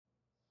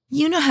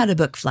You know how to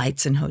book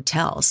flights and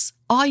hotels.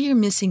 All you're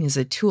missing is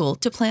a tool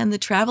to plan the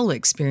travel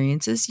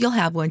experiences you'll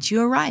have once you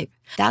arrive.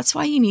 That's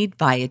why you need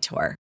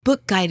Viator.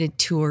 Book guided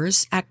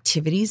tours,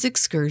 activities,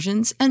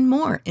 excursions, and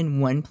more in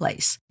one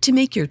place to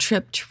make your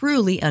trip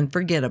truly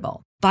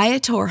unforgettable.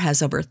 Viator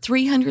has over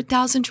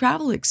 300,000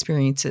 travel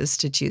experiences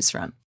to choose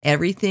from.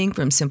 Everything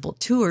from simple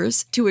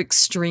tours to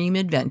extreme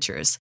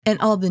adventures and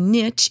all the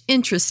niche,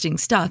 interesting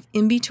stuff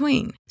in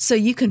between. So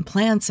you can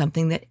plan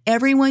something that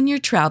everyone you're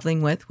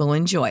traveling with will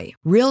enjoy.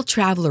 Real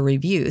traveler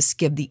reviews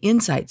give the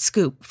inside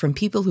scoop from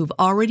people who've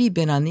already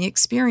been on the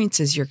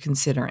experiences you're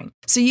considering.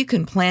 So you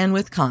can plan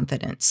with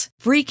confidence.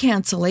 Free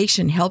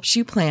cancellation helps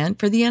you plan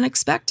for the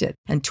unexpected.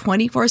 And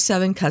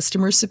 24/7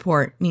 customer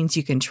support means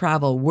you can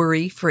travel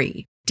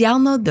worry-free.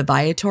 Download the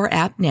Viator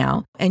app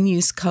now and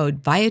use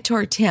code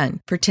Viator10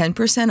 for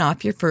 10%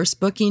 off your first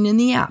booking in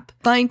the app.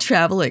 Find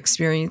travel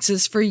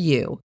experiences for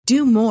you.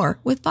 Do more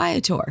with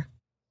Viator.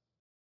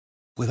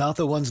 Without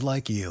the ones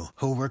like you,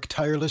 who work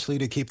tirelessly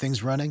to keep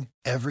things running,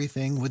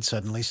 everything would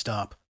suddenly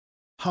stop.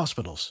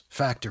 Hospitals,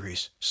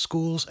 factories,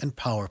 schools, and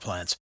power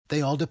plants,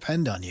 they all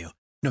depend on you.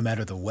 No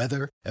matter the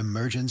weather,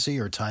 emergency,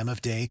 or time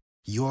of day,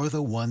 you're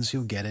the ones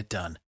who get it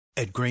done.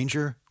 At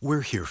Grainger,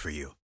 we're here for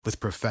you with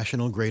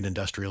professional-grade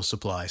industrial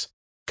supplies.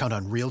 Count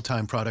on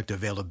real-time product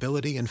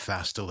availability and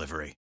fast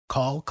delivery.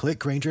 Call, click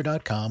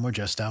Grainger.com, or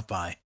just stop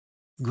by.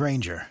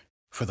 Grainger,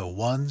 for the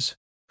ones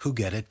who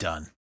get it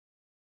done.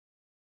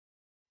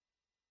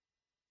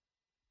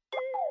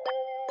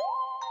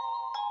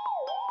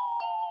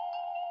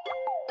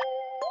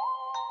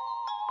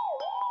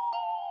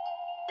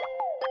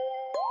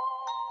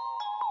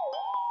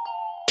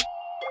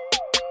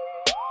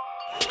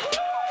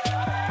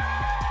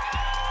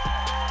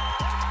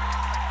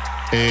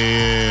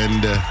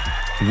 And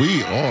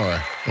we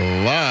are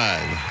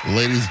live,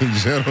 ladies and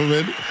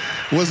gentlemen.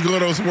 What's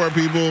going on, smart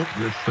people?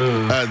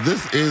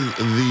 This is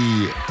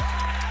the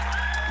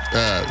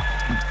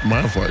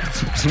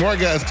Smart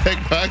Guys Tech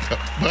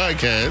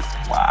Podcast.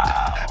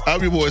 Wow. I'm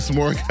your boy,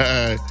 Smart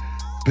Guy,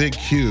 Big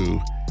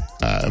Q.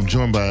 I'm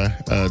joined by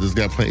this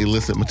guy playing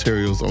illicit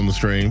materials on the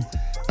stream.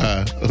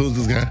 Who's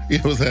this guy?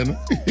 Yeah, what's happening?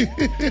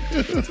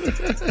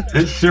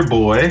 It's your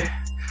boy,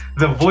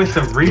 the voice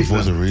of reason.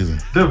 The voice of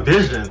reason. The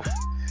vision.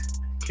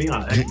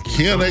 Keon X.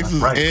 Keon X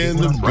is in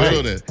the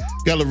building.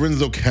 Got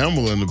Lorenzo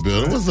Campbell in the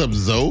building. What's up,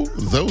 Zoe?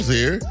 Zoe's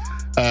here.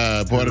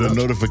 Part of the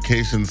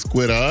Notification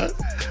Squad.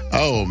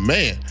 Oh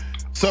man.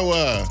 So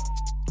I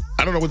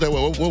don't know what that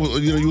was.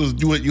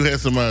 What you had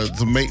some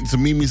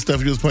Mimi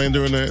stuff you was playing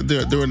during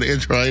the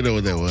intro. I didn't know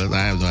what that was.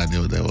 I have no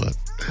idea what that was.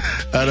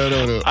 I don't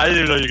know. I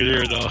didn't know you could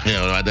hear it though.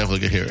 Yeah, I definitely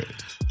could hear it.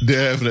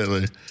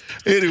 Definitely.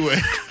 Anyway.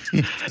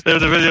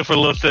 There's a video for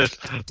Lil Sis.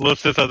 Lil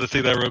Sis had to see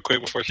that real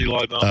quick before she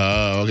logged on.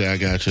 Oh, okay. I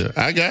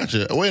got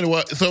you. Wait a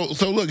while.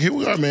 So look, here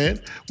we are,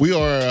 man. We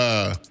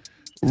are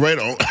right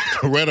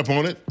up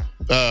on it.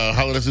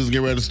 Holiday season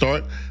getting ready to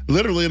start.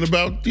 Literally in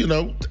about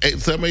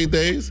 7-8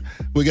 days.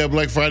 We got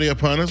Black Friday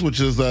upon us,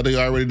 which is they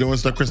already doing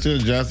stuff. Christina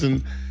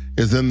Johnson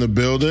is in the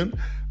building.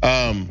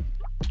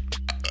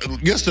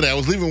 Yesterday I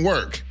was leaving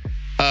work,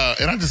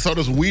 and I just saw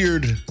this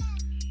weird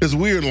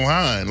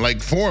line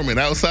like forming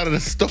outside of the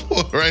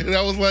store, right? And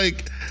I was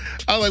like,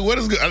 what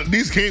is good?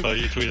 These can't. Oh,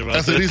 you tweeted about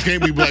I said these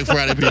can't be Black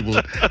Friday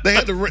people. They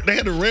had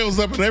the rails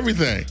up and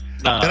everything.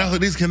 Nah. And I was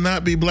like, these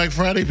cannot be Black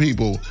Friday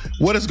people.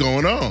 What is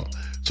going on?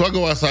 So I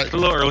go outside. It's a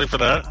little early for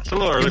that. It's a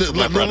little early for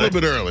Black a Friday.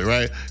 little bit early,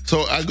 right?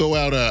 So I go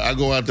out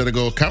there to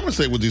go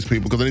conversate with these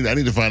people because I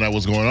need to find out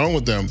what's going on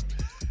with them.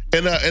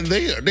 And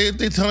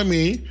they telling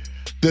me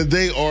that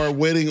they are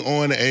waiting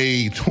on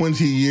a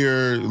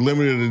 20-year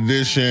limited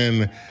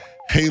edition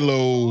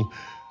Halo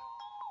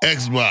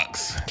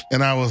Xbox.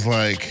 And I was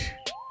like,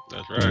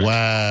 that's right.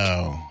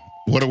 Wow.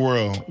 What a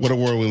world we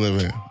live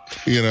in.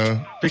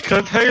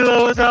 Because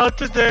Halo is out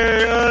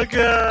today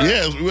again.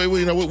 Yeah,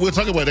 we'll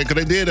talk about that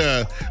because they did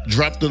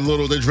drop the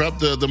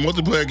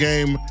multiplayer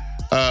game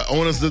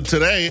on us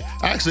today.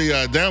 I actually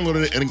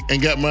downloaded it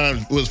and got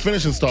mine. It was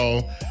finished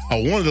installed. I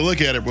wanted to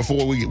look at it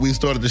before we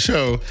started the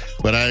show,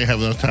 but I didn't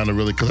have enough time to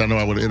really, because I know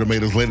it'd have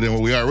made us later than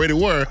what we already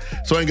were.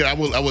 So I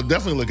will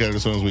definitely look at it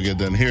as soon as we get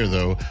done here,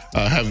 though.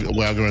 I'm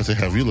going to say,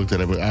 have you looked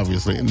at it? But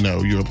obviously,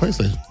 no, you're a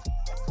PlayStation.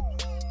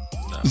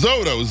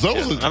 Zoe, though.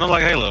 I don't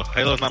like Halo.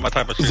 Halo's not my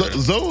type of shooter.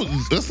 Zoe,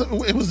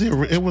 it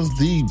was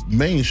the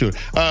main shooter.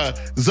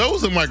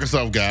 Zoe's a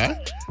Microsoft guy,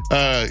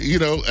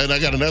 and I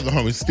got another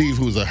homie, Steve,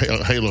 who's a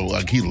Halo.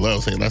 Like, he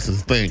loves Halo. That's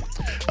his thing.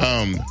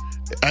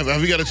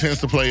 Have you got a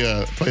chance to play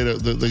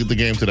the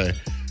game today?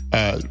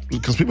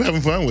 Because people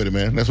having fun with it,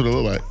 man. That's what it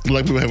looked like.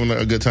 Like people having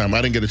a good time.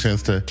 I didn't get a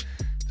chance to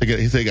get.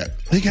 He said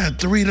he got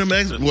 3 of them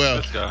X.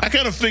 Well, I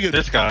kind of figured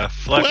this guy.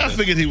 I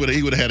figured he would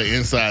have had an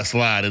inside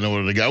slide in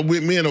order to go.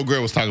 Me and old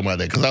girl was talking about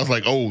that because I was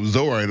like, oh,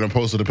 Zoe already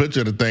posted a picture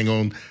of the thing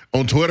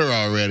on Twitter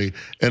already,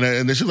 and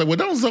then she was like, well,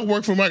 don't Zoe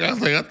work for Mike? I was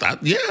like,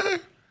 yeah.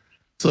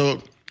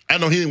 So I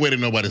know he didn't wait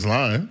in nobody's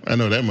line. I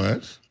know that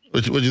much.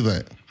 What you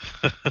think?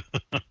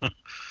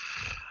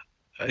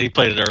 He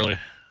played it early.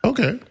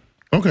 Okay.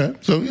 Okay,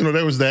 so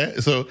there was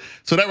that. So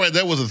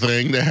that was a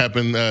thing that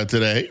happened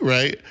today,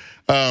 right?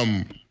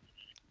 I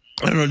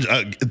don't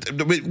know.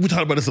 We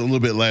talked about this a little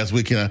bit last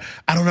week. I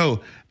don't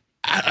know.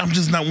 I'm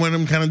just not one of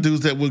them kind of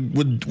dudes that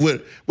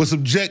would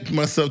subject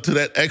myself to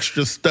that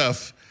extra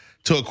stuff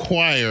to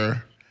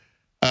acquire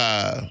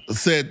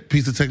said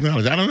piece of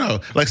technology. I don't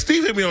know. Like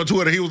Steve hit me on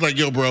Twitter. He was like,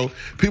 "Yo, bro,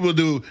 people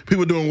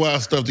doing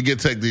wild stuff to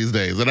get tech these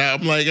days," and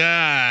I'm like,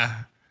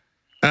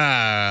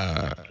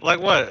 Like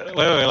what?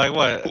 Wait, like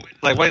what?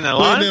 Like waiting in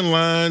line? Waiting in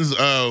lines,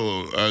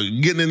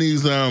 getting in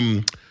these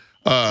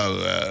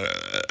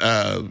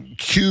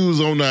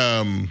queues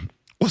on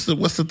what's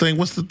the thing?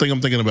 What's the thing I'm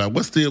thinking about?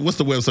 What's the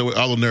website where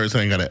all the nerds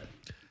hang out at?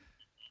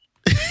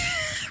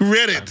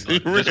 Reddit.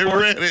 Getting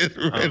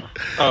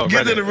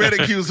in the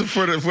Reddit queues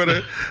for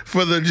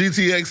the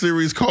GTX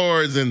series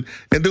cards and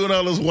doing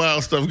all this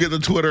wild stuff. Getting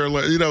the Twitter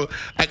alert.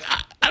 I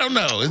don't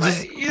know. It's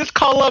just, you just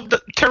call up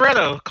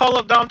Toretto. Call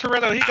up Dom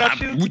Toretto. He got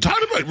you. We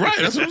talked about it, right.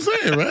 That's what I'm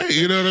saying, right?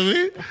 You know what I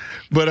mean?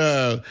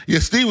 But yeah,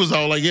 Steve was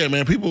all like, "Yeah,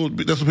 man,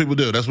 that's what people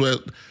do. That's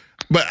what."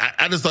 But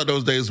I just thought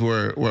those days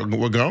were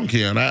gone,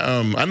 Ken.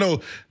 I know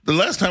the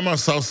last time I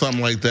saw something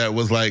like that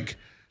was like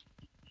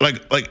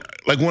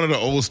one of the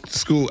old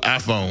school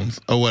iPhones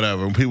or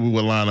whatever. People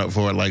would line up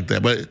for it like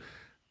that, but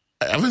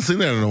I haven't seen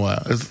that in a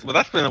while. Well,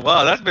 that's been a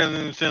while. That's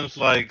been since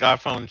like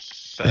iPhone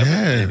 7.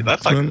 Yeah,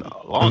 that's like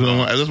long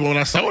ago. That's when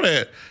I saw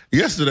that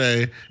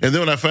yesterday, and then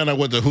when I found out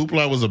what the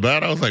hoopla was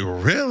about, I was like,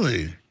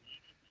 "Really?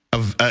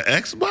 An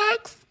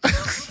Xbox?"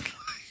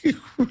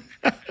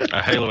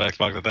 A Halo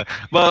Xbox at that.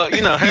 Well,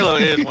 Halo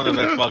is one of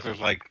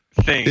Xbox's like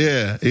things.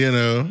 Yeah,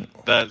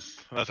 That's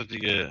what you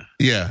get.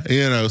 Yeah,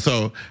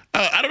 so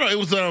I don't know. It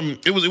was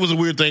a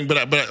weird thing,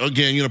 but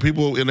again,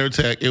 people in their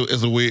tech,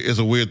 it's a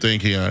weird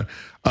thing here.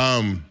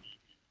 Other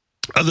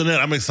than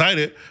that, I'm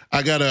excited.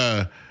 I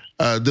got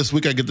this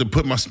week I get to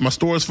put my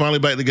stores finally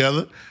back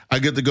together. I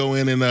get to go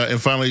in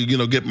and finally get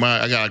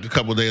I got like a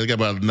couple of days. I got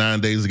about 9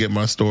 days to get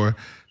my store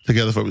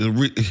together.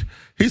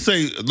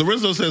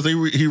 Lorenzo says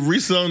he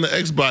reselling the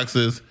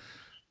Xboxes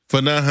for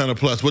 $900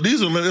 plus. Well, this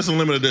is a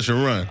limited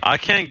edition run. I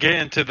can't get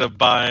into the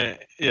buy.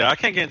 Yeah, I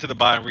can't get into the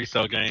buy and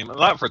resell game. A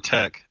lot for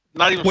tech.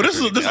 Not even. Well, this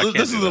is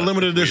a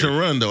limited edition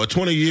run though. A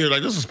 20-year,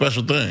 like this is a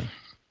special thing.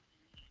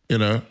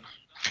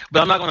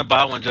 But I'm not going to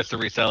buy one just to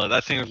resell it.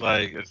 That seems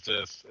like it's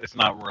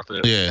not worth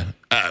it. Yeah.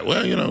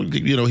 Well,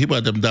 he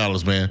bought them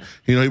dollars, man.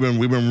 We've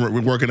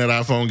been working that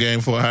iPhone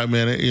game for a hot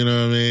minute. You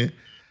know what I mean?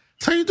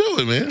 That's how you do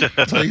it, man.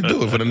 That's how you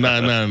do it for the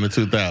 99 and the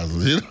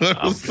 2000s. You know what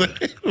I'm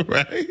saying?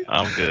 Right?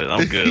 I'm good.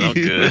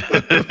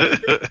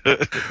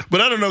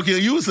 But I don't know,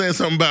 Ken. You were saying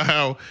something about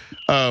how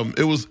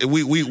it was.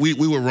 We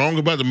were wrong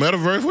about the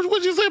metaverse. What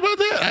did you say about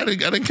that? I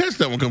didn't catch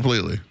that one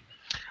completely.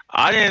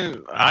 I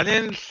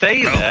didn't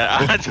say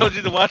that. I told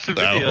you to watch the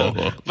video.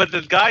 No. But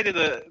this guy did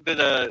a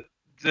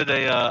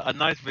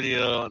nice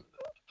video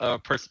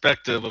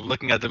perspective of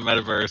looking at the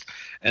metaverse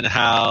and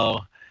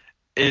how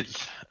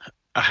it's.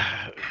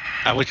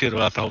 I wish you had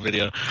watched the whole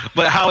video,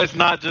 but how it's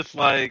not just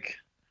like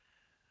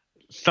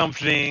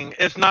something.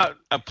 It's not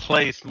a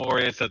place, more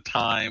it's a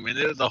time, and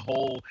it was a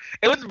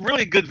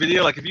really good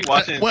video. Like if you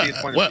watch it and see his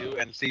point of view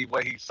and see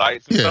what he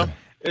cites and stuff.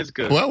 It's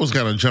good. Well, I was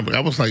kind of jumping. I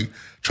was like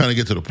trying to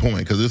get to the point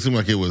because it seemed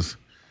like it was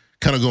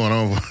kind of going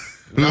over.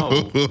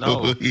 No.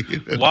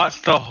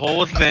 Watch the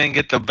whole thing.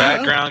 Get the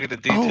background. Get the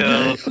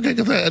details. Okay,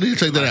 because I need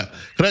to check that out.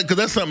 Because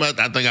that's something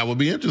I think I would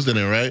be interested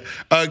in, right?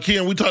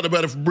 Ken, we talked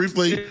about it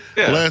briefly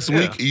last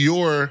week.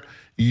 Your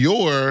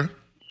USB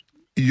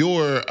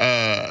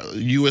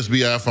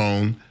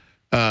iPhone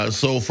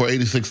sold for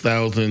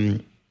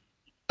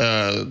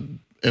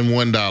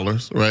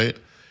 $86,001, right?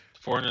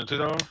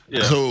 $402?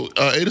 Yeah. So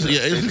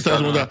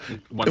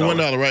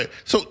 $86,001, right?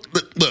 So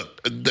look,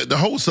 the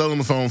whole selling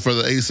the phone for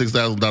the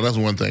 $86,000, that's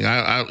one thing.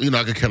 I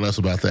could care less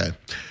about that.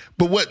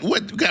 But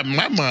what got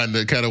my mind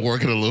to kind of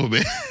working a little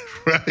bit,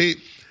 right?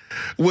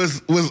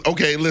 Was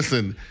okay.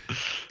 Listen,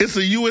 it's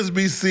a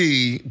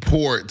USB-C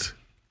port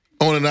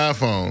on an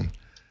iPhone.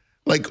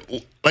 Like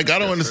I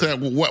don't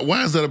understand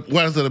why is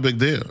that a big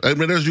deal? I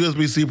mean, there's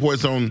USB-C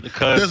ports on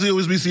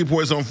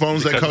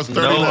phones that cost $39.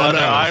 No other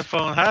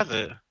iPhone has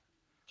it.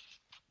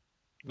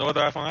 No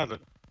other iPhone has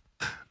it.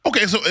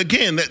 Okay, so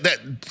again, that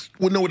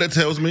know what that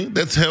tells me?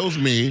 That tells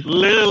me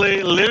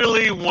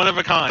literally one of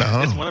a kind.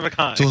 Uh-huh. It's one of a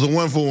kind. So it's a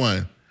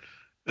 1-for-1.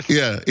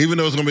 Yeah, even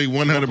though it's gonna be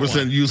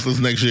 100% useless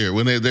next year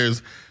when every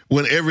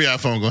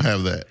iPhone gonna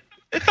have that.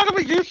 It's not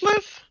gonna be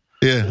useless.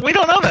 Yeah, we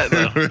don't know that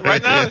though.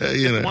 Right now,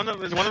 it's one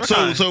of a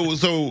kind.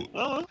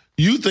 So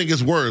you think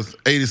it's worth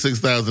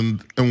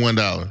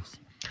 $86,001?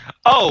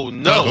 Oh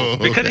no,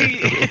 because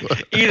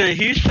either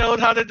he showed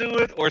how to do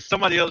it or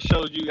somebody else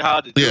showed you how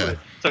to do it.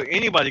 So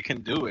anybody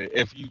can do it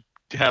if you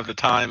have the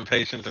time,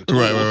 patience, and tools.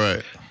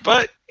 Right.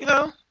 But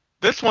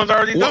this one's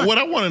already done. What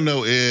I want to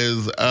know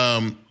is,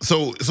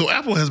 so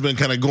Apple has been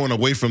kind of going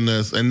away from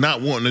this and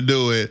not wanting to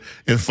do it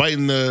and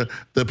fighting the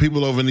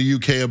people over in the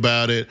UK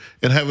about it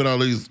and having all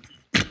these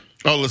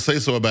let's say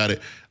so about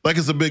it. Like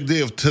it's a big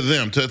deal to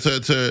them.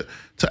 To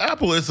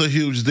Apple, it's a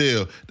huge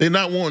deal. They're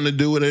not wanting to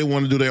do it. They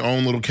want to do their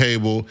own little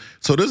cable.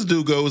 So this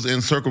dude goes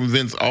and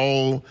circumvents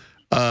all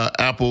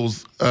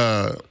Apple's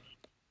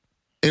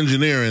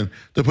engineering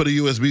to put a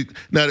USB.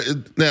 Now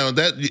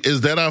that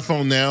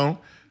iPhone now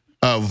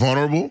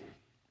vulnerable,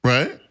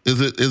 right?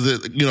 Is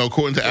it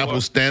according to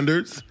Apple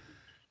standards?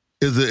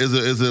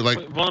 Is it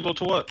like vulnerable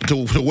to what?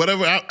 To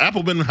whatever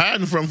Apple been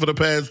hiding from for the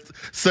past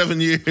 7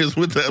 years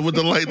with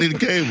the Lightning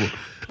cable.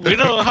 We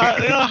don't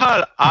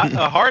hide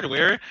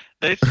hardware.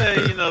 They say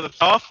the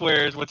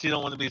software is what you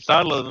don't want to be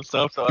siloed and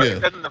stuff. So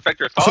it doesn't affect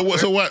your software.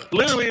 So what?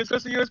 Literally, it's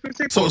just a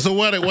USB-C port. So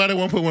why they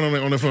won't put one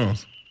on their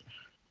phones?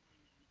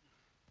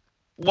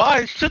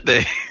 Why should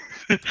they?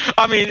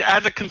 I mean,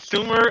 as a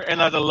consumer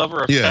and as a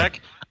lover of tech,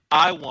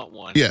 I want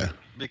one. Yeah.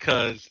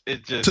 Because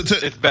it's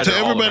better to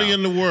everybody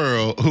in the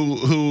world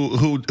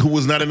who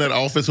was not in that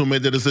office who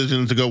made the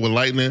decision to go with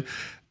Lightning.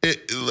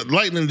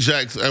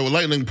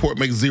 Lightning port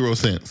makes 0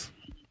 sense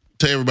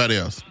to everybody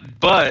else.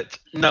 But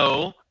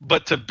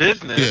to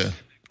business,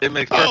 it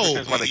makes perfect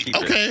sense why they keep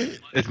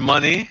it. It's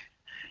money.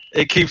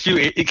 It keeps you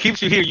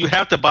here. You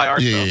have to buy our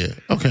stuff. Yeah.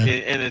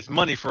 Okay. And it's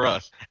money for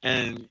us.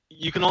 And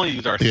you can only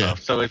use our stuff.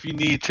 So if you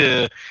need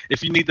to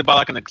buy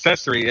like an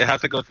accessory, it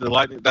has to go to the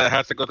Lightning. That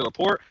has to go to a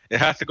port. It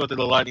has to go to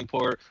the Lightning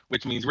port,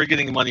 which means we're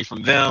getting money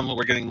from them.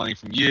 We're getting money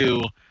from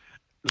you.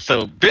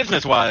 So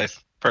business wise,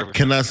 perfect.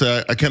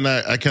 I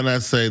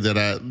cannot say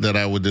that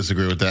I would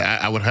disagree with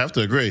that. I would have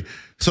to agree.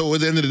 So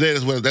at the end of the day,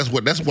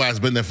 that's why it's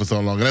been there for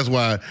so long, and that's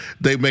why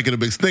they're making a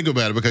big stink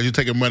about it, because you're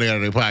taking money out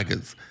of their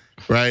pockets,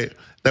 right?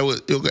 That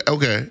was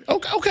okay.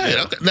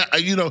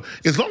 Now,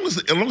 as long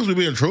as we're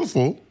being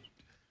truthful,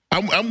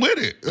 I'm with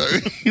it.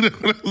 You know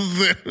what I'm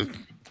saying?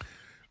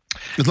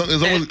 As long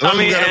as we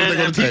got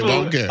everything on the table, I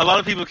don't care. A lot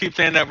of people keep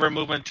saying that we're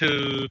moving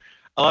to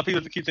a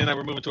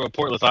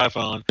portless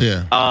iPhone.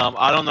 Yeah.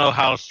 I don't know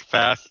how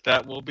fast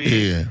that will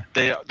be. Yeah.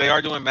 They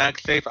are doing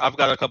MagSafe. I've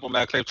got a couple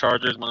MagSafe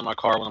chargers, one in my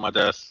car, one on my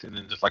desk, and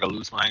then just like a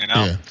loose one hanging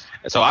out. Yeah.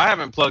 So I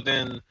haven't plugged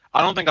in.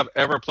 I don't think I've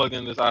ever plugged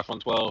in this iPhone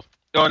 12.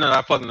 Oh, no,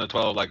 I plugged in the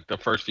 12 like the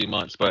first few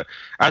months. But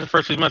after the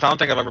first few months, I don't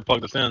think I've ever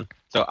plugged this in.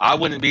 So I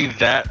wouldn't be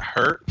that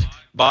hurt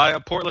by a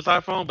portless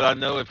iPhone. But I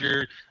know if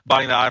you're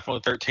buying the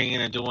iPhone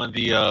 13 and doing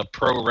the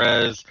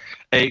ProRes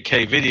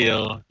 8K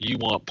video, you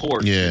want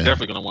ports. Yeah. You're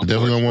definitely going to want ports.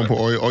 Definitely going to want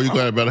ports. Or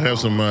you better have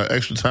some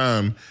extra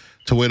time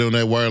to wait on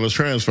that wireless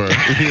transfer.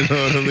 You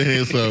know what I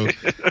mean? So,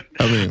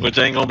 which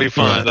ain't going to be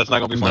fun. Right. That's not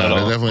going to be fun at all.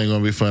 That definitely ain't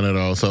going to be fun at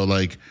all. So,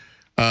 like,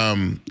 at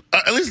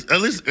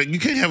least you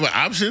can't have an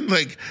option.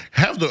 Like,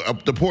 have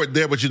the port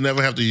there, but you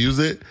never have to use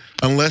it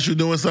unless you're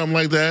doing something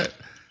like that.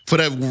 For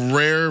that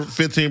rare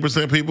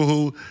 15% people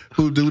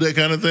who do that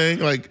kind of thing,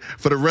 like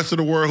for the rest of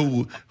the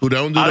world who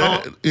don't do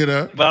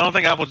that, But I don't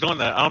think Apple's doing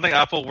that. I don't think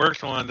Apple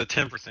works on the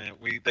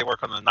 10%. They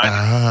work on the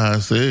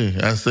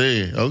 90%. I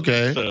see.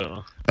 Okay,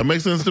 so that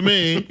makes sense to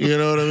me. You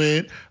know what I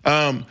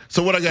mean?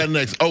 So what I got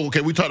next? Oh,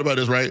 okay. We talked about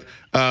this, right?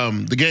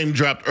 The game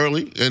dropped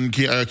early, and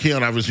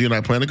Keon, obviously, you're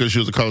not playing it because she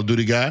was a Call of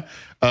Duty guy.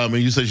 And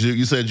you said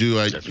you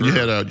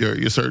had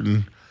your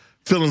certain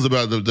feelings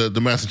about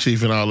the Master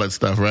Chief and all that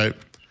stuff, right?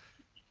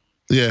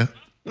 Yeah.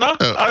 No,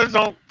 I just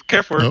don't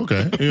care for it.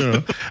 Okay.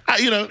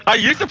 I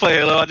used to play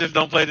Halo. I just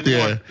don't play it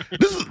anymore. Yeah.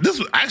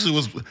 This actually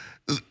was.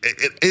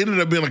 It ended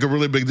up being like a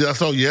really big deal. I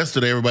saw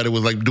yesterday everybody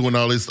was like doing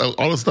all this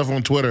stuff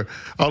on Twitter.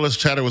 All this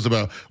chatter was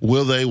about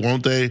will they,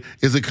 won't they,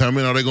 is it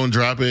coming, are they going to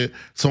drop it,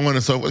 so on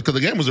and so forth. Because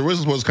the game was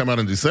originally supposed to come out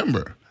in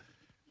December,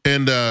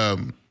 and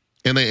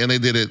they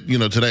did it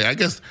today. I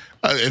guess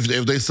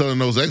if they selling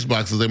those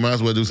Xboxes, they might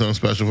as well do something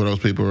special for those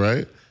people,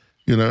 right?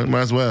 Might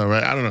as well,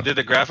 right? I don't know. Did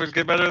the graphics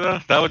get better though?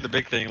 That was the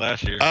big thing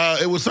last year.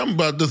 It was something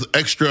about this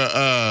extra,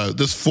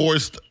 this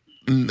forced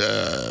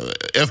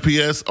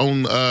FPS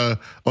on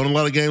a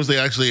lot of games. They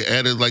actually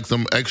added like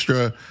some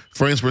extra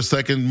frames per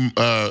second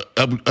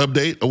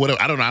update or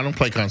whatever. I don't know. I don't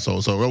play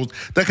console, so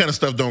that kind of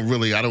stuff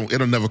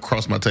it'll never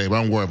cross my table.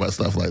 I don't worry about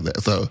stuff like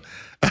that. So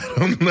I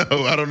don't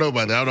know. I don't know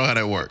about that. I don't know how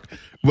that works.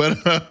 But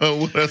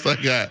what else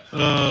I got?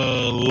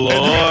 Oh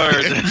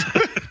Lord.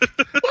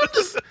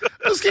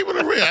 Just keeping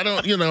it real. I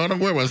don't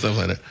worry about stuff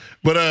like that.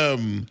 But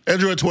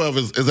Android 12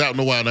 is out in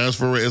the wild now. It's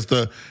for real. It's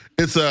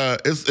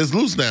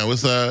loose now.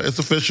 It's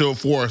official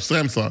for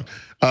Samsung.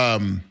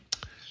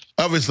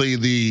 Obviously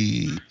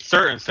the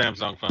certain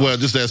Samsung phones. Well,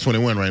 just the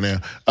S21 right now.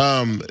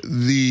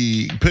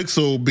 The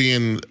Pixel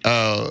being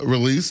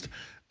released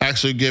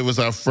actually gave us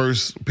our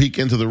first peek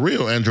into the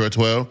real Android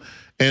 12,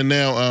 and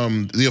now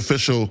the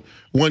official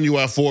One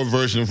UI 4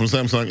 version from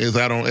Samsung is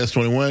out on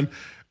S21,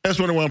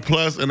 S21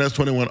 Plus, and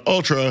S21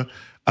 Ultra.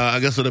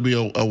 I guess it'll be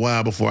a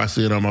while before I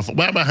see it on my phone.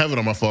 Well, I might have it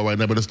on my phone right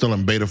now, but it's still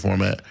in beta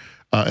format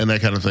and that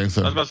kind of thing.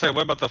 So I was about to say,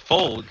 what about the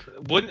Fold?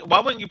 Why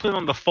wouldn't you put it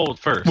on the Fold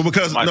first? Well,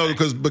 because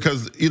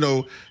you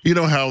know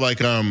how like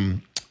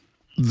the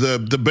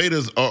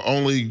betas are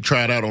only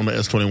tried out on the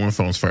S21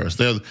 phones first.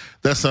 That's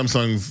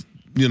Samsung's.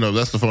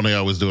 That's the phone they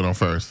always do it on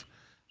first.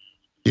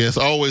 Yeah, it's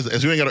always,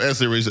 as you ain't got an S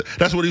series.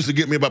 That's what used to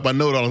get me about my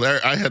note.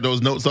 I had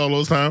those notes all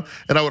those time,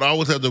 and I would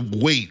always have to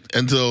wait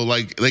until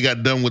like they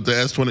got done with the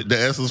S20, the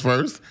S's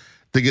first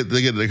to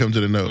come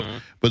to the note. Mm-hmm.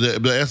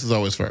 But the S is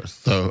always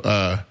first. So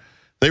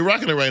they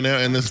rocking it right now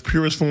in this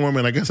purest form,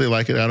 and I guess they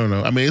like it. I don't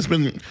know. I mean, it's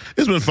been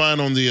fine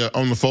on the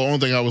phone. Only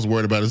thing I was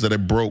worried about is that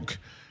it broke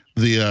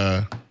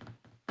the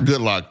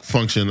good lock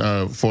function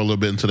for a little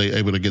bit until they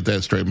able to get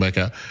that straightened back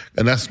out,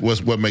 and that's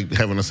what make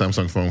having a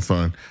Samsung phone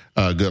fun.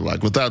 Good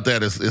lock. Without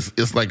that,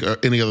 it's like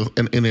any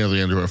other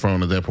Android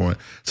phone at that point.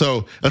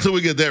 So until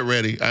we get that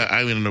ready,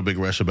 I'm in no big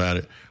rush about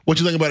it. What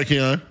you think about it,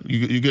 Keon?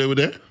 You good with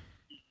that?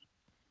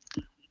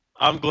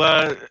 I'm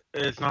glad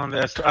it's not on the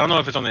S. I don't know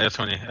if it's on the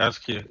S20.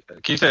 Ask you.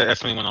 Can you say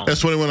S21 only?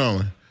 S21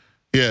 only.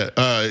 Yeah.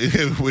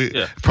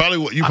 You probably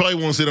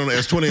won't see it on the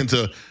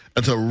S20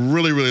 until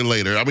really, really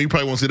later. I mean, you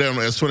probably won't see that on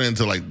the S20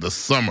 until like the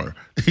summer.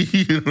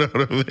 You know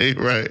what I mean,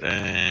 right?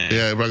 Dang.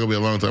 Yeah, it's probably gonna be a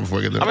long time before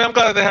I get there. I mean, I'm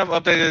glad they have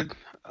updated.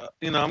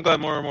 I'm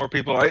glad more and more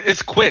people.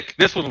 It's quick.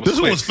 This one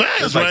was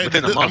fast, like right?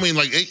 Within a month. I mean,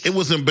 like it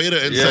was in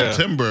beta in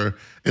September,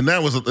 and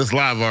it's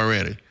live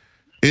already.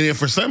 And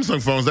for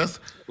Samsung phones, that's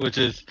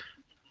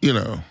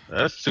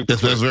that's super.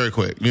 That's very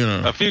quick.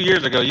 A few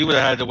years ago, you would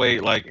have had to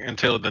wait like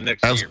until the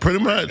next year. Pretty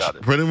much. So,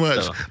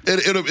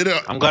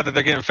 I'm glad that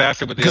they're getting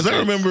faster with the because I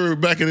remember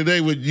back in the day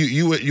when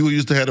you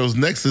used to have those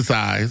Nexus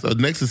Eyes or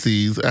Nexus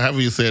C's,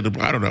 however you said it.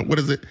 I don't know, what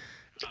is it?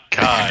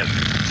 God,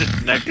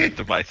 just Nexus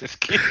devices.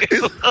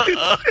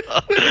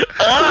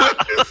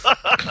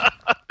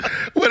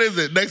 What is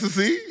it? Nexus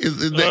C?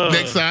 Is it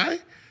Nexi?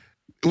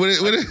 What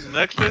is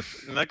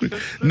Nexus? Nexus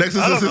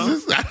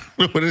Assistance?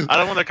 I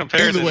don't want to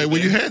compare. Either way,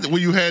 when you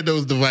had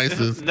those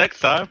devices, next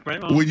time,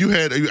 when you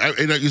had,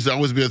 it used to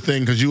always be a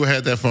thing because you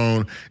had that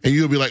phone and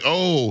you would be like,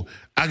 "Oh,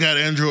 I got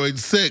Android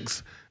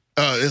 6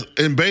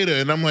 in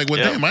beta," and I'm like, "Well,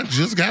 damn, I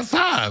just got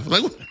 5.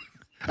 Like,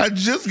 I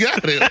just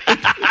got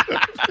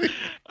it."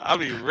 I'll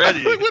be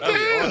ready. Like, what the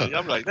hell?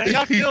 I'm like,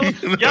 y'all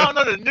don't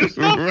know the new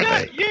stuff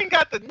yet? You ain't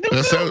got the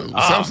new stuff?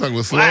 Samsung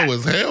was slow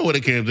as hell when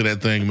it came to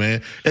that thing,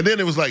 man. And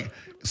then it was like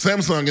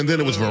Samsung, and then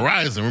it was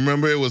Verizon.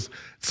 Remember, it was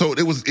like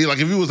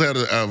if you was at a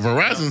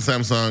Verizon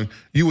Samsung,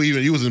 you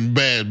was in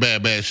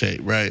bad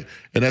shape, right?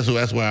 And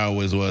that's why I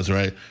always was,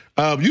 right?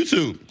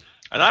 YouTube.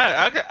 And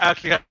I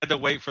actually had to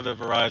wait for the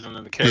Verizon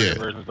and the carrier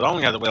versions, but I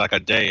only had to wait like a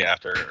day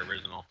after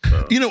original.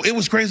 So. It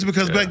was crazy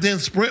because back then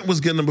Sprint was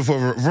getting them before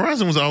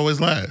Verizon was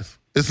always last.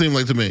 It seemed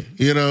like to me,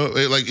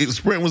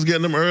 Sprint was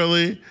getting them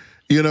early.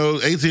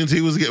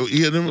 AT&T was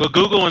getting them. Well,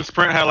 Google and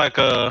Sprint had like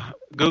a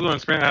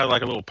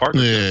little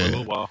partnership for a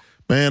little while.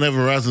 Man, that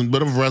Verizon, but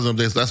them Verizon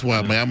updates. That's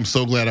why, man. I'm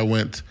so glad I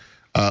went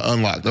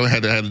unlocked. I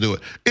had to do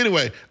it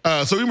anyway.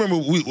 So remember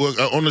we were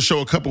on the show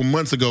a couple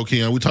months ago,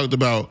 Keon. We talked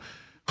about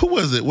who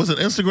was it? Was it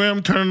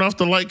Instagram turning off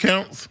the like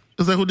counts?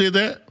 Is that who did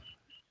that?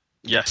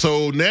 Yes.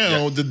 So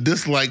now the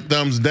dislike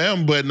thumbs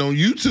down button on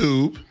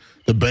YouTube,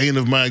 the bane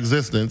of my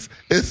existence,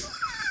 is.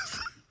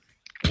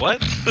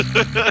 What?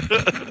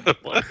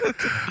 What?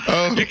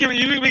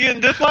 You be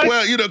getting dislikes?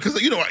 Well, because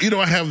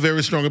I have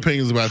very strong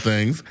opinions about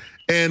things,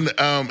 and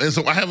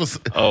so I have a.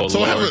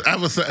 I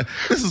have a.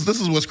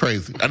 This is what's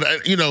crazy. I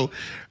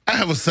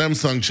have a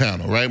Samsung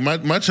channel, right?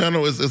 My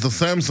channel is a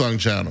Samsung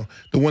channel,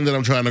 the one that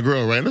I'm trying to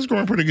grow, right? And it's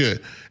growing pretty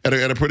good at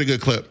a pretty good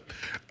clip,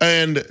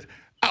 and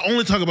I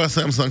only talk about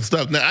Samsung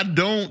stuff. Now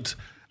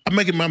I'm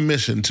making my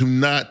mission to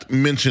not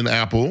mention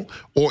Apple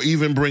or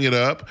even bring it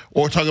up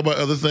or talk about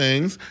other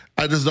things.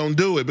 I just don't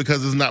do it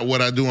because it's not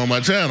what I do on my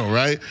channel,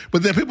 right?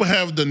 But then people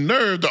have the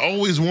nerve to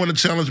always want to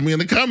challenge me in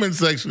the comment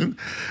section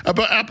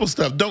about Apple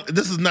stuff.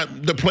 This is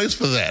not the place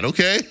for that,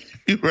 okay?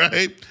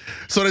 Right?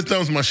 So they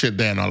thumbs my shit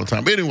down all the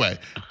time. Anyway,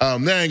 now I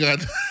ain't got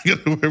to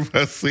worry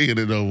about seeing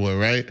it no more,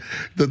 right?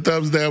 The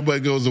thumbs down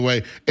button goes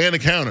away. And the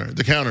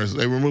counters,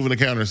 they're removing the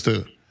counters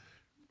too.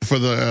 For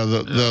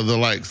the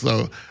likes.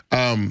 So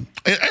I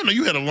know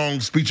you had a long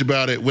speech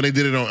about it when they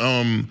did it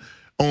on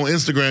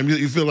Instagram.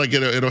 You feel like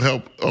it'll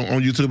help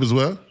on YouTube as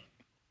well?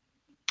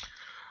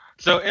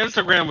 So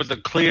Instagram was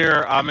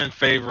I'm in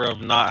favor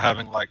of not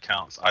having like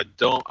counts. I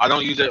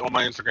don't use it on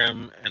my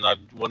Instagram, and I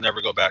will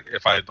never go back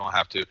if I don't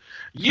have to.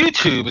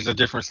 YouTube is a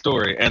different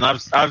story, and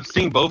I've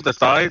seen both the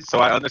sides, so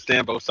I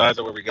understand both sides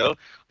of where we go.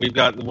 We've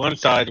got one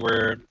side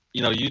where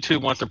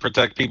YouTube wants to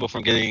protect people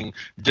from getting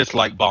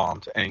dislike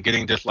bombed and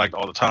getting disliked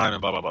all the time and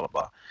blah, blah, blah, blah,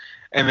 blah.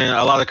 And then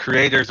a lot of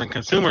creators and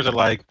consumers are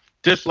like,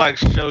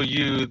 dislikes show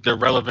you the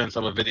relevance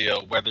of a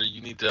video, whether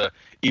you need to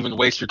even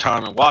waste your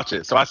time and watch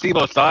it. So I see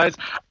both sides.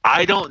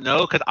 I don't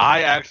know because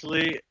I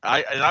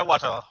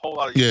watch a whole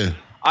lot of YouTube. Yeah.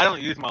 I don't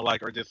use my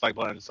like or dislike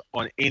buttons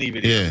on any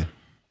video. Yeah.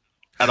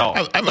 At all.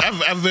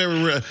 I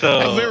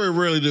very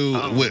rarely do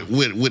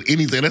with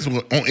anything. That's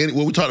what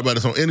we talked about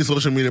this on any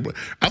social media. But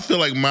I feel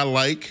like my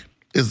like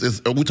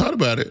is we talked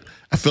about it.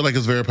 I feel like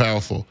it's very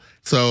powerful.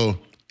 So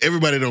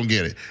everybody don't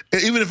get it.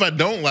 Even if I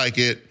don't like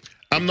it,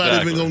 I'm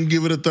not even going to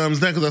give it a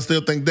thumbs down because I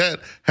still think that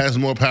has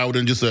more power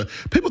than just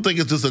people think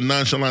it's just a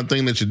nonchalant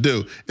thing that you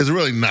do. It's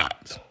really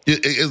not.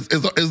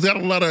 It's got a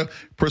lot of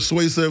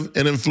persuasive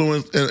and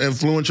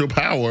influential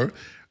power,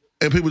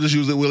 and people just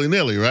use it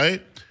willy-nilly,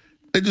 right?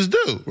 They just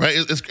do, right?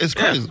 It's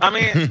crazy. I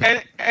mean,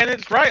 and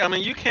it's right. I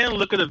mean, you can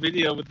look at a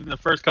video within the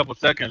first couple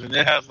seconds, and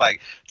it has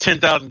like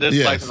 10,000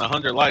 dislikes and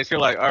 100 likes. You're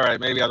like, all right,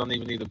 maybe I don't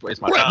even need to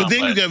waste my time. But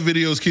then you got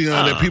videos,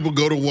 Keon, that people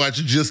go to watch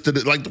just to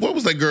like, what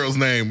was that girl's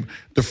name?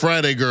 The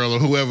Friday girl or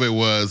whoever it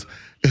was.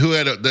 Who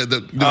had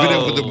the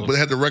video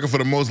had the record for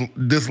the most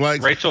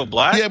dislikes? Rachel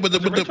Black. Yeah, but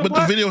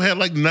the video had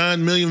like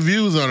 9 million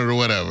views on it or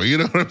whatever. You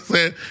know what I'm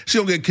saying? She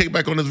don't get kicked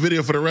back on this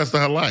video for the rest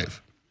of her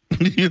life.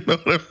 You know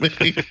what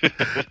I mean?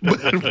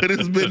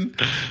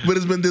 but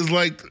it's been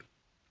disliked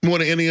more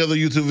than any other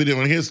YouTube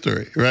video in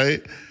history,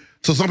 right?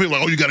 So some people are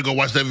like, oh, you got to go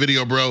watch that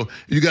video, bro.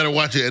 You got to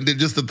watch it, and then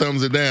just to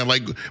thumbs it down.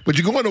 Like, but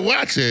you're going to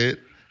watch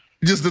it.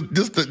 Just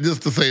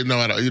to say no,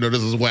 I don't,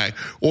 this is whack,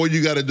 or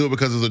you got to do it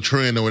because it's a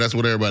trend, or that's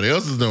what everybody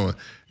else is doing.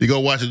 You go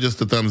watch it just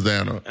to thumbs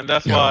down, and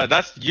that's why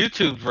that's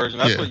YouTube version.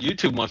 That's what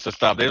YouTube wants to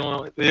stop. They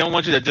don't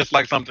want you to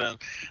dislike something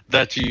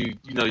that you're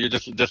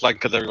just disliking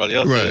because everybody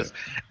else is.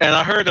 And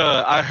I heard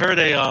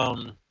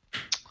a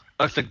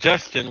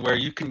suggestion where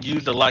you can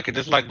use the like and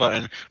dislike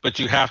button, but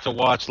you have to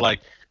watch like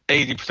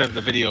 80% of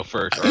the video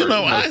first.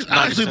 I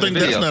actually think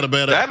that's not a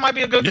bad idea. That might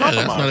be a good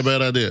compromise. That's not a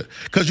bad idea.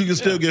 Because you can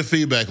still get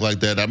feedback like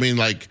that. I mean,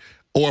 like,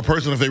 or a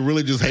person, if they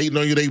really just hating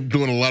on you, they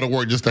doing a lot of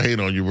work just to hate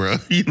on you, bro.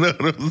 You know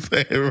what I'm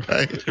saying,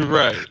 right?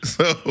 Right.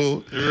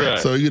 So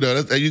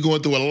that's, and you're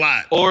going through a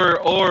lot. Or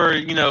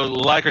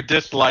like or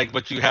dislike,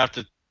 but you have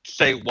to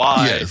say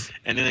why,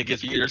 and then it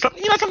gets you or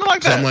something, something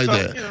like that. Something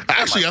like that.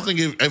 Actually, I think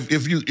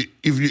if you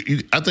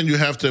I think you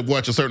have to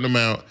watch a certain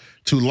amount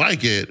to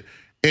like it.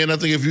 And I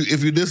think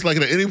if you dislike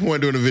it at any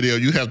point during the video,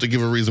 you have to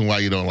give a reason why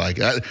you don't like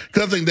it.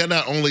 Because I think that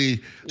not only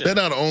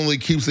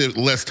keeps it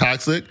less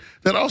toxic,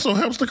 that also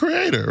helps the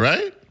creator,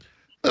 right?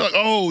 They're like,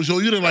 oh, so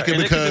you didn't like it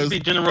because... It could just be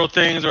general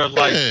things, or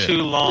like too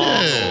long,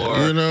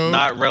 or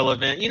not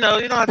relevant. You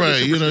don't have to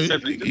be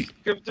specific.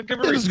 Just give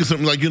a reason. Just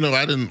something like, I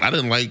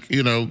didn't like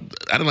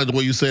the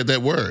way you said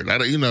that word. I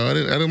didn't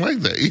like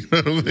that. You know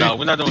what I mean? No,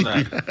 we're not doing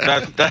that.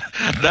 that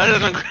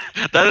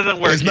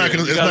doesn't work. It's not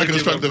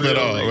constructive at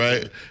all,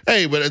 right?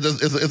 Hey, but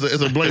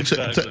it's a blank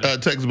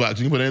text box.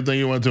 You can put anything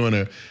you want to in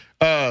there.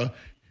 I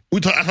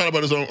thought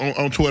about this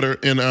on Twitter,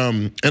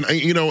 and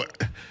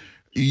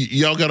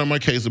y'all got on my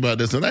case about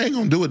this, and I ain't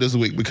gonna do it this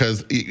week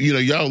because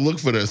y'all look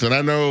for this, and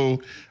I know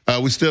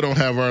we still don't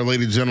have our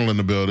lady general in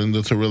the building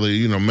to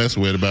really mess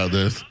with about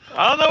this.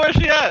 I don't know where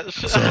she at.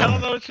 I don't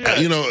know where she at.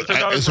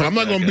 So I'm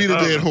not gonna beat a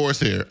dead horse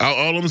here.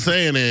 All I'm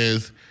saying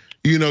is,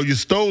 you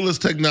stole this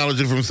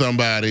technology from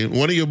somebody,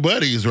 one of your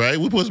buddies, right?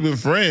 We're supposed to be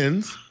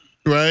friends,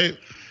 right?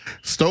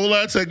 Stole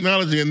our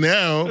technology, and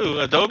now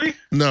Adobe?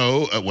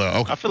 No,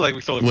 well, okay. I feel like we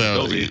stole it from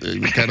Adobe.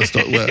 We kind of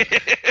stole. Well,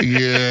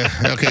 yeah,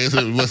 okay.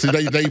 So, see, now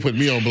you put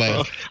me on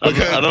blast.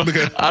 I don't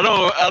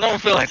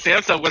feel like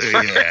Samsung was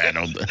first. Yeah, I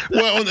don't.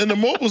 Well, in the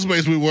mobile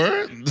space, we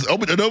were.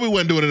 Adobe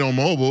wasn't doing it on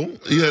mobile.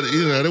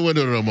 They weren't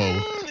doing it on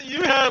mobile.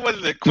 You had, what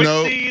is it,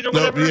 QuickSeed or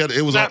whatever? No,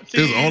 it was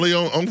only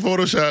on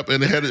Photoshop,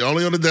 and they had it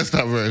only on the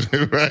desktop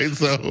version, right?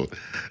 So,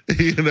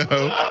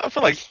 I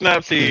feel like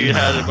Snapseed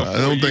had it before. I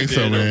don't think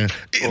so, man.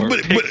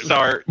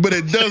 But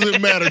it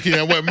doesn't matter,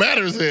 Ken. What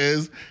matters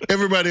is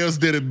everybody else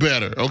did it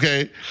better,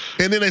 okay?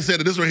 And then they said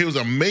that this right here was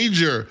a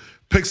major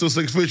Pixel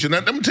 6 feature. Now,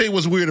 let me tell you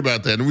what's weird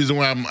about that. The reason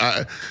why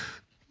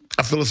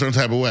I feel a certain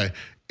type of way.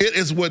 It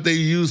is what they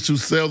use to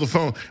sell the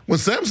phone. When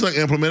Samsung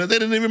implemented, they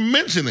didn't even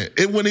mention it.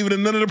 It wasn't even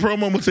in none of the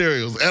promo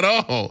materials at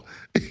all.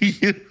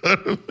 You know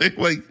what I mean?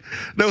 Like,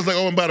 that was like,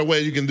 oh, and by the way,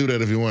 you can do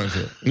that if you want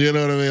to. You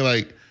know what I mean?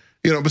 Like,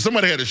 but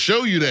somebody had to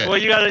show you that. Well,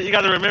 you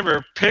gotta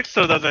remember,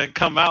 Pixel doesn't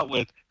come out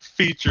with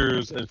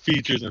features and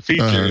features and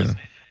features.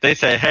 They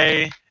say,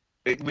 hey,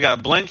 we got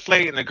a blank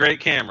slate and a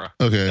great camera.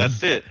 Okay.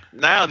 That's it.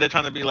 Now they're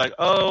trying to be like,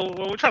 oh,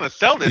 well, we're trying to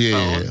sell this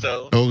phone.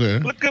 So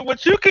look at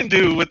what you can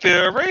do with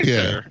the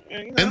eraser. Yeah.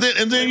 And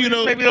then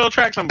maybe it'll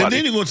attract somebody. And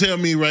then you're gonna tell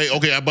me, right?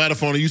 Okay, I buy the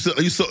phone. And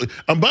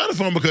I'm buying the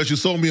phone because you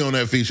sold me on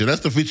that feature.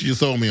 That's the feature you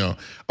sold me on.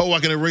 Oh, I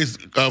can erase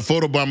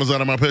photo bombers out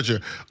of my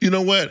picture. You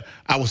know what?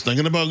 I was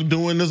thinking about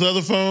doing this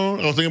other phone.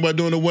 I was thinking about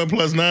doing the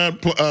OnePlus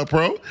 9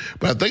 Pro,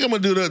 but I think I'm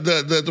gonna do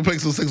the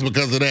Pixel 6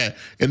 because of that.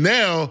 And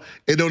now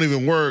it don't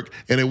even work,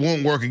 and it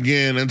won't work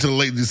again until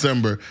late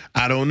December.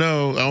 I don't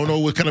know. I don't know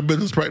what kind of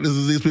business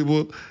practices these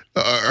people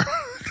are.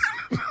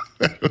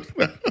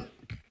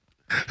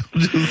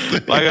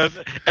 Like I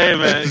said, hey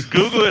man,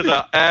 Google is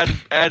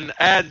an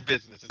ad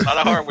business. It's not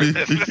a hardware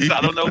business.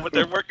 I don't know what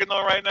they're working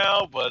on right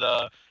now,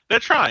 but they're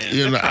trying.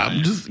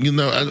 I'm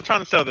trying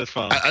to sell this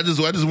phone. I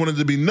just wanted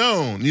to be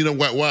known.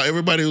 While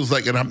everybody was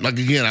like, and I'm like,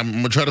 again, I'm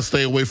gonna try to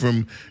stay away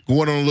from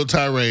going on a little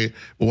tirade.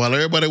 But while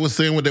everybody was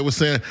saying what they were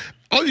saying,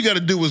 all you got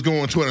to do is go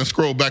on Twitter and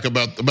scroll back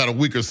about a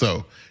week or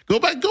so. Go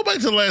back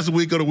to last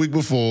week or the week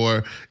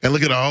before and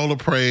look at all the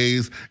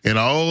praise and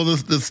all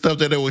the stuff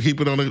that they were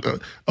heaping on.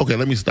 Okay,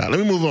 let me stop. Let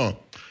me move on.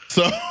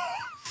 So,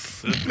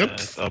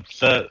 this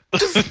upset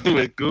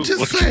with Google.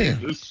 Just saying.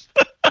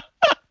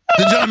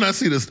 Did y'all not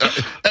see this?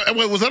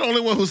 Wait, was I the only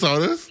one who saw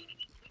this?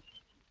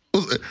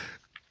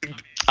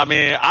 I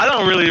mean, I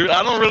don't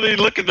really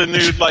look at the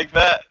news like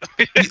that.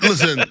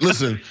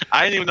 Listen.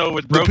 I didn't even know it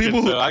was The broken.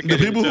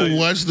 people who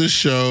watch this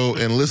show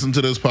and listen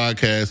to this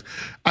podcast,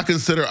 I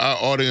consider our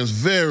audience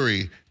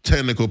very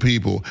technical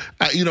people.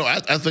 I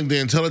think the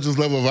intelligence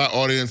level of our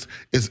audience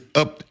is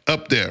up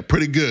there,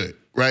 pretty good,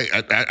 right?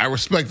 I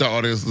respect our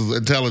audience's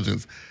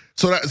intelligence.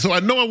 So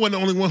I know I wasn't the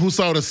only one who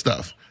saw this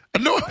stuff. I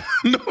know I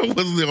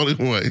wasn't the only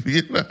one,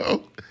 you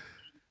know?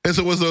 And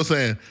so what's Zoe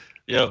saying?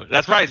 Yo,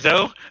 that's right,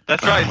 Zoe.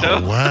 That's right,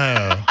 Zoe.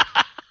 Wow.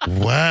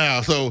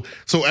 Wow. So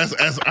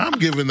as I'm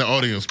giving the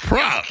audience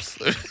props.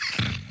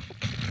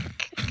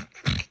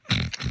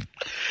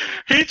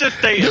 He just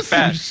stated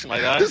facts.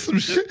 This some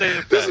shit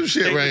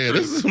right here.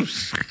 This is some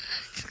shit.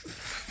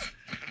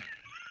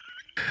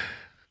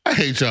 I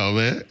hate y'all,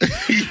 man.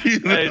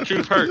 Hey,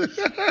 truth hurts.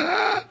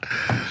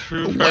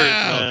 Truth hurts,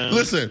 man.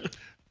 Listen,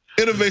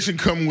 innovation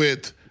come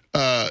with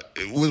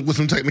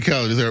some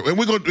technicalities there, and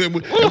we're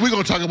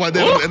gonna talk about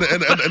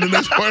that in the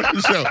next part of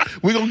the show.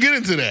 We're gonna get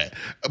into that.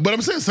 But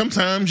I'm saying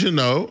sometimes,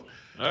 to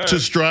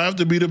strive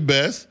to be the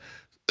best.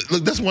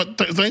 Look, that's what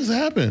things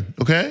happen.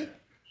 Okay.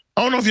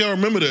 I don't know if y'all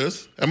remember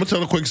this. I'm going to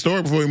tell a quick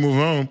story before we move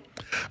on.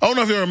 I don't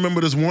know if y'all remember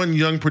this one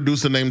young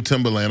producer named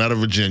Timbaland out of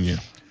Virginia. I'm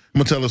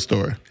going to tell a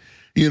story.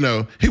 He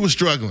was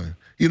struggling,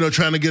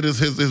 trying to get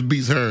his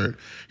beats heard.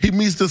 He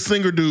meets the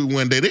singer dude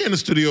one day. They're in the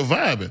studio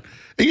vibing.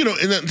 And,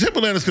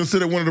 Timbaland is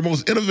considered one of the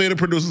most innovative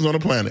producers on the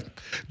planet.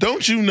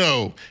 Don't you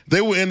know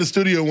they were in the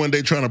studio one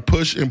day trying to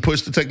push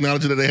the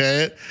technology that they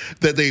had,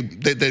 that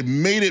they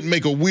made it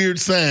make a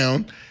weird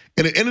sound.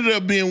 And it ended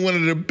up being one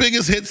of the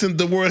biggest hits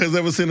the world has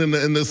ever seen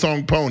in the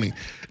song Pony.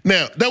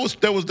 Now, that was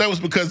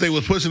because they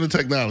was pushing the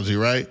technology,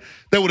 right?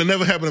 That would have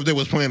never happened if they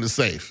was playing it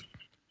safe.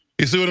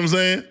 You see what I'm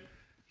saying?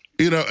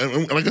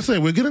 And like I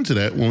said, we'll get into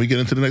that when we get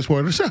into the next part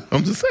of the show.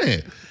 I'm just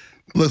saying.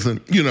 Listen,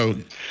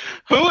 Who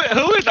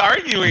is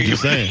arguing? I'm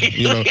just saying,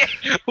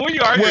 Who are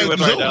you arguing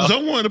with right now?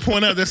 Zoe wanted to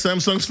point out that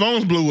Samsung's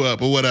phones blew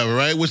up or whatever,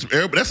 right?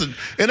 That's an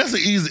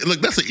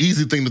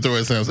easy thing to throw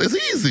at Samsung. It's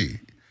easy.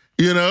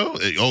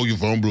 Oh, your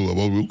phone blew up.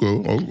 Oh,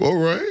 all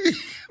right.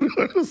 You know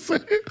what I'm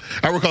saying?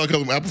 I recall a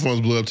couple of Apple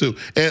phones blew up too,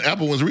 and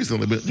Apple ones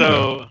recently. But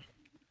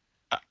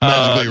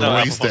magically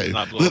erased that.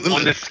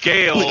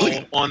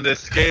 On the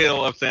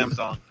scale of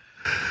Samsung.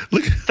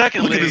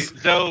 Secondly,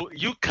 Joe,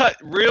 you cut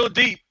real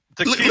deep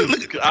to Q.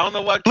 I don't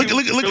know why Q is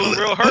feeling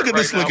real hurt. Look at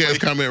this slick ass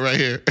comment right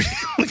here.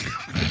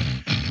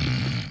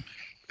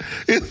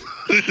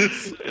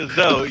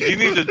 So you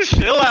need to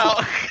chill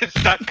out and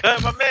stop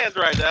cutting my man's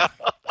right now.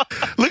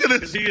 Look at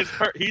this. He is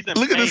hurt. He's in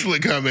Look pain. at this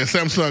slick comment.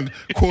 Samsung,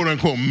 quote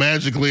unquote,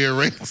 magically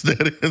erased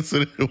that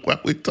incident while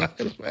we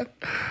talking about it.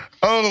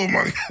 Oh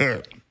my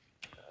God.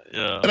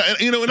 Yeah. And I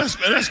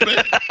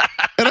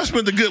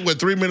spent the good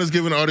 3 minutes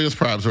giving the audience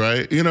props,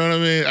 right? You know what I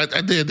mean?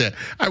 I did that.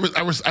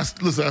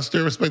 Listen, I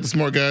still respect the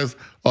smart guys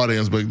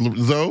audience, but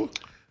Zoe,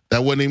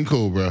 that wasn't even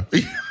cool, bro.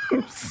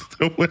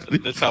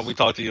 That's how we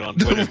talk to you on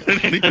Twitter,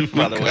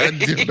 by the way.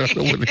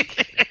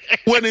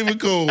 Wasn't even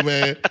cool,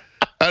 man.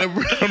 I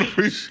don't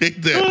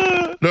appreciate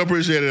that. Don't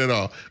appreciate it at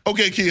all.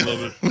 Okay,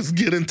 Keon, let's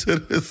get into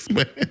this,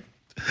 man.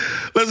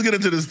 Let's get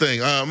into this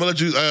thing. I'm gonna let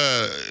you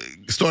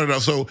start it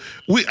off. So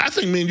I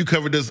think me and you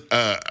covered this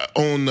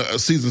on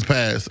seasons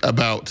past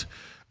about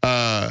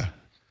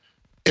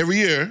every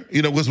year.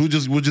 Because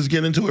we'll just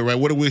get into it, right?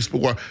 What are we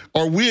expect?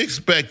 Are we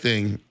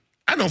expecting?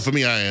 I know for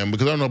me, I am,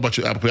 because I don't know about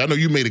you, Apple. I know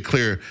you made it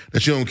clear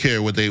that you don't care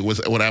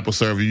what Apple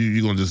serve you.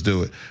 You're gonna just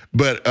do it.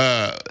 But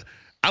I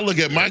look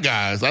at my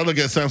guys. I look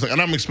at Samsung,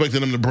 and I'm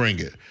expecting them to bring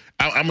it.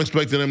 I'm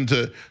expecting them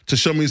to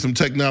show me some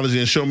technology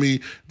and show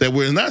me that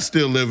we're not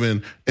still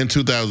living in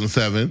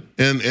 2007,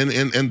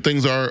 and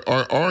things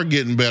are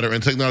getting better,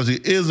 and technology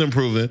is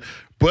improving.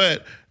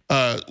 But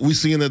we're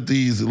seeing that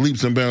these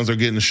leaps and bounds are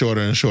getting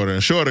shorter and shorter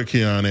and shorter,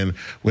 Keon, and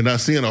we're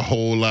not seeing a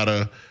whole lot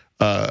of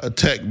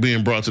tech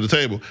being brought to the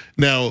table.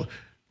 Now,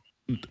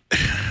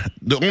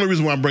 the only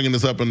reason why I'm bringing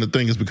this up in the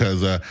thing is because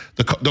the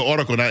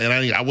article, and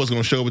I was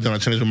going to show it, but then I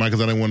changed my mind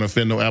because I didn't want to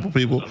offend no Apple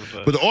people.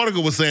 But the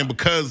article was saying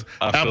because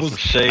Apple's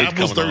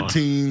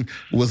 13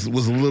 was a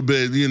little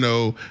bit,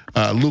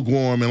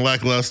 lukewarm and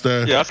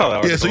lackluster. Yeah, I saw that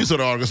article. Yeah, so you saw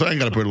the article, so I ain't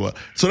got to put it up.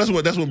 So that's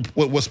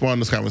what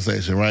spawned this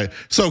conversation, right?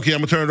 So, Key, I'm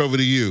going to turn it over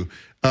to you.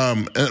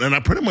 And I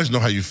pretty much know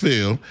how you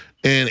feel,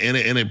 and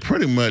it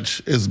pretty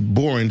much is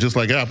boring, just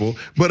like Apple.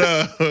 But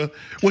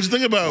what you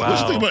think about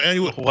the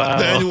annual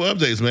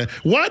updates, man?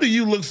 Why do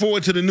you look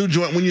forward to the new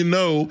joint when you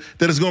know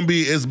that it's going to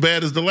be as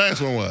bad as the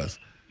last one was?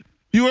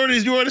 You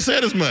already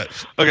said as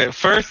much. Okay,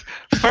 first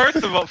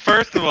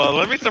of all,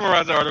 let me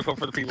summarize the article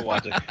for the people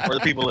watching or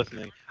the people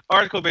listening.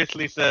 Article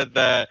basically said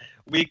that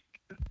we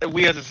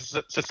as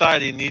a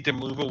society need to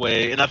move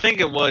away, and I think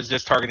it was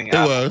just targeting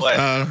Apple,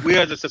 but we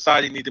as a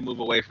society need to move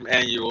away from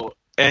annual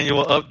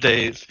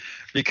updates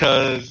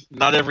because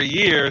not every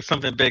year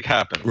something big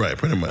happens. Right,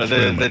 pretty much.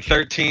 The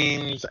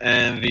 13s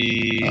and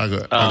the I'll go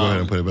ahead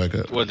and put it back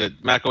up. Was it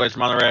macOS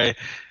Monterey?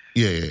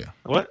 Yeah.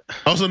 What?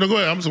 Also, no, go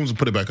ahead. I'm just going to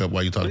put it back up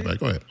while you talk about it.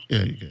 Go ahead.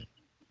 Yeah, you can.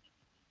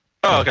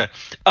 Oh, okay.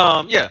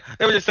 Yeah,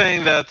 they were just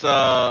saying that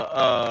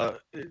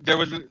there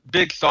was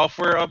big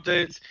software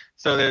updates,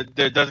 so that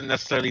there doesn't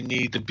necessarily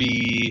need to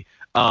be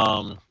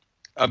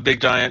a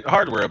big giant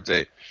hardware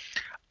update.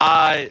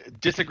 I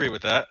disagree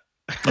with that.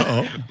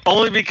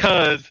 only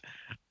because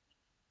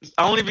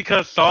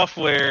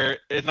software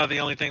is not the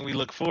only thing we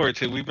look forward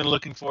to. We've been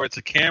looking forward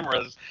to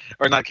cameras,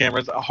 or not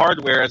cameras,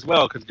 hardware as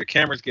well, because your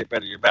cameras get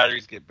better, your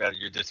batteries get better,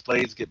 your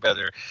displays get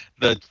better.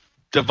 The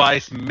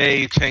device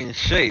may change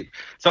shape.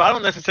 So I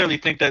don't necessarily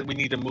think that we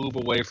need to move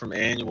away from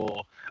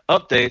annual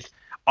updates.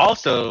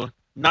 Also,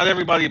 not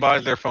everybody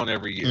buys their phone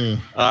every year.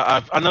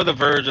 I know The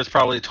Verge is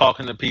probably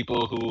talking to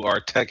people who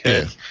are tech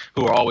heads,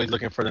 who are always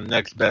looking for the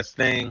next best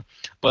thing.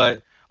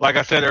 But like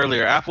I said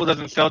earlier, Apple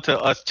doesn't sell to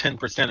us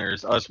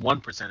 10%ers, us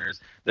 1%ers.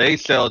 They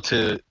sell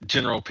to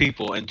general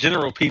people, and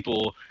general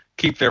people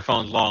keep their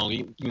phones long.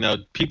 You know,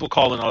 people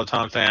calling all the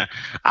time saying,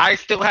 I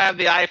still have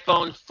the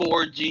iPhone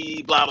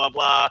 4G, blah, blah,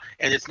 blah,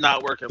 and it's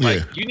not working.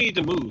 Like, you need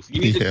to move.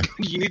 You need to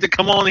you need to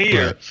come on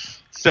here. Right.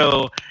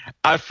 So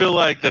I feel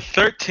like the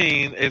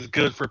 13 is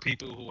good for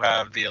people who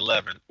have the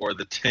 11 or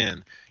the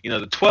 10. You know,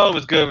 the 12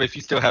 is good if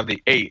you still have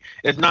the 8.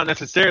 It's not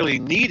necessarily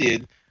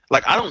needed.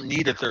 Like, I don't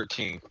need a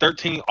 13.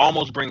 13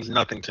 almost brings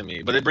nothing to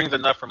me, but it brings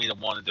enough for me to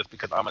want it just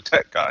because I'm a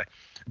tech guy.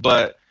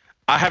 But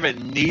I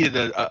haven't needed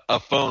a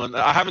phone.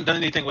 I haven't done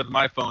anything with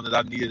my phone that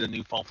I've needed a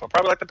new phone for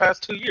probably like the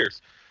past 2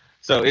 years.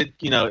 So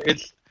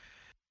it's.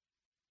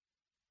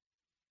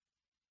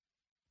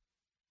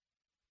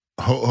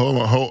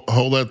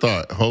 Hold that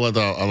thought.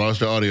 I lost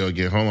your audio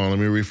again. Hold on, let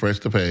me refresh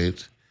the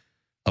page.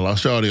 I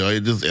lost your audio. I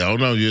don't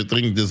know. Your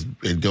thing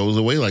it goes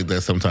away like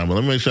that sometimes. But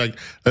let me make sure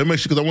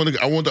because I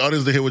want the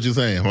audience to hear what you're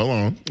saying. Hold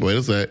on. Wait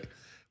a sec.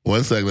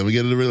 1 sec. Let me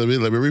get it.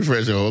 Let me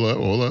refresh it. Hold up.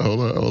 All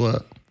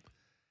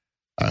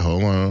right,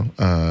 hold on.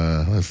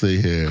 Let's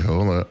see here.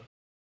 Hold up.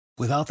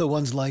 Without the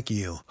ones like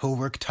you, who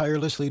work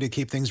tirelessly to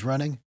keep things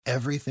running,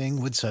 everything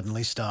would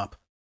suddenly stop.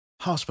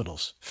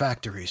 Hospitals,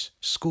 factories,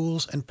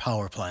 schools, and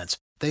power plants,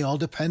 they all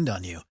depend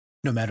on you.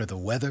 No matter the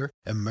weather,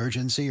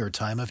 emergency, or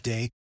time of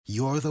day,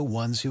 you're the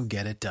ones who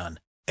get it done.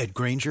 At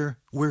Grainger,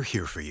 we're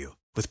here for you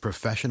with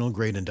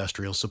professional-grade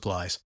industrial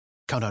supplies.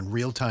 Count on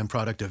real-time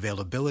product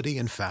availability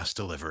and fast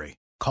delivery.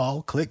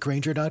 Call, click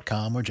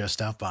Grainger.com, or just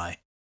stop by.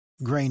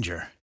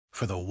 Grainger,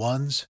 for the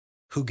ones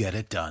who get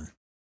it done.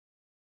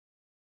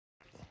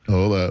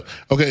 Hold up.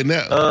 Okay,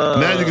 now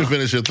you can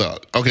finish your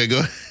thought. Okay, go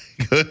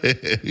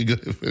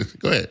ahead.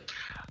 Go ahead.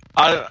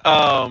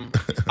 I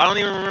don't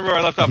even remember where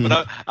I left off,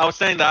 but I was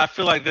saying that I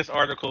feel like this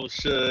article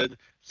should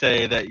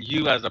say that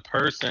you as a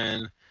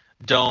person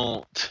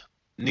don't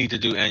need to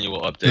do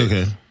annual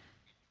updates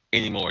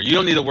anymore. You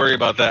don't need to worry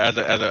about that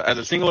as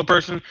a singular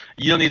person.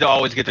 You don't need to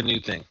always get the new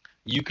thing.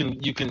 You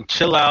can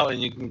chill out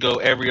and you can go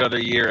every other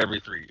year, every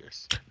 3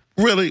 years.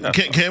 Really?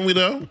 Can we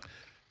though?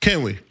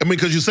 Can we? I mean,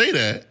 because you say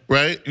that,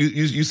 right?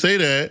 You say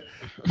that,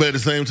 but at the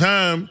same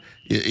time,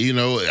 you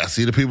know, I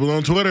see the people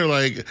on Twitter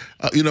like,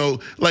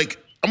 like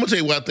I'm gonna tell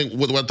you what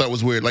I thought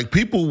was weird. Like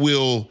people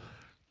will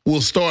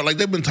start like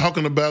they've been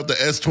talking about the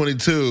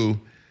S22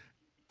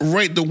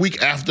 right the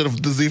week after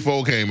the Z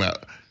Fold came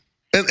out.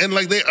 And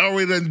like they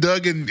already done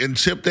dug and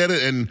chipped at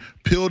it and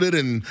peeled it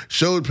and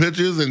showed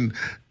pictures and,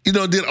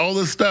 did all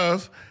this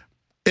stuff.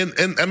 And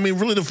I mean,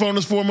 really the phone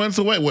is 4 months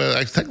away.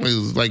 Well, technically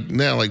it's like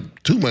now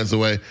like 2 months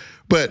away.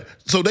 But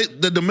so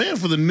the demand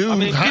for the new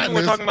hotness. People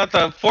were talking about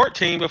the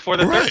 14 before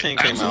the 13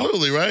 came out.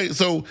 Absolutely, right?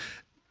 So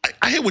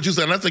I hear what you're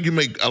saying. I think you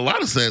make a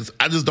lot of sense.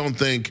 I just don't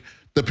think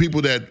the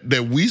people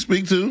that we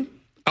speak to,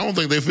 I don't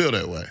think they feel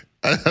that way.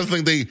 I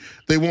think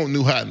they want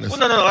new hotness. Well,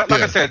 no.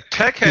 Like I said,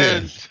 tech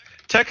heads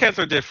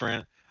are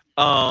different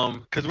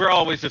because we're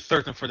always just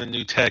searching for the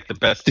new tech, the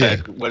best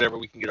tech, whatever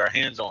we can get our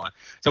hands on.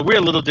 So we're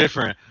a little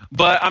different.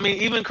 But, I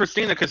mean, even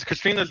Christina, because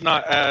Christina's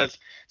not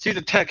she's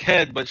a tech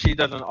head, but she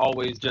doesn't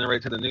always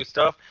generate to the new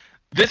stuff.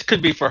 This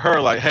could be for her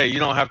like, hey, you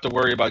don't have to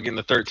worry about getting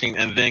the 13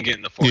 and then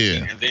getting the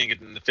 14 and then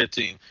getting the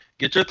 15.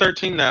 Get your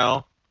 13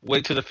 now,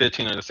 wait till the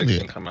 15 or the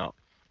 16 come out.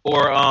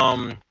 Or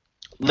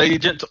Lady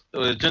Gentle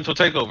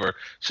Takeover.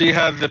 She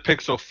has the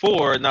Pixel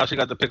 4, now she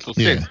got the Pixel 6.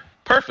 Yeah.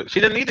 Perfect. She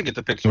didn't need to get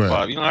the Pixel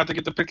 5. You don't have to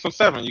get the Pixel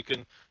 7. You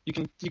can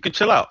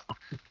chill out.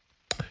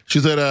 She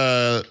said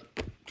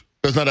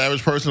that's not the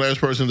average person. The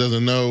average person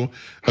doesn't know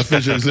a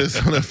feature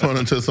exists on their phone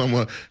until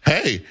someone,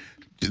 hey,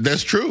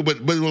 that's true. But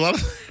a lot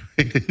of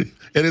it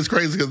is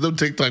crazy because them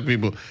TikTok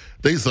people,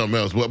 they something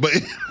else. But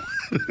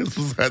this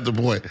was at the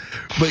point.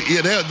 But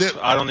yeah, they're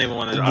I don't even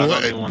want to.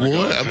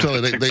 I'm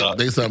telling you,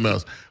 they something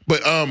else.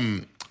 But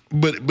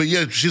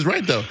yeah, she's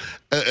right though.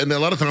 And a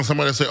lot of times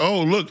somebody say,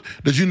 "Oh, look,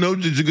 did you know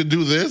that you could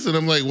do this?" And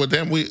I'm like, "Well,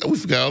 damn, we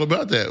forgot all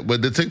about that."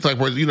 But the TikTok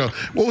person,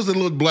 what was the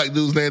little black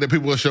dude's name that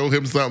people would show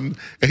him something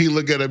and he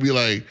look at it and be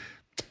like,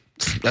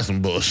 "That's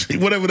some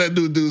bullshit." Whatever that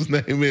dude's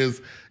name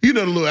is, the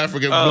little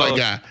African black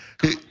guy.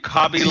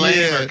 Cobby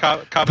Lane or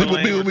Cobby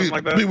Lane or something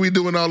like that. People be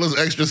doing all this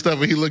extra stuff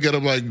and he look at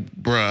him like,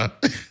 bruh.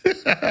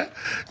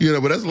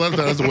 But that's a lot of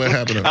times that's the way it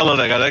happened. I love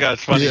that guy. That guy's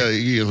funny. Yeah,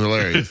 he is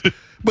hilarious.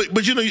 But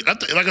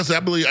like I said,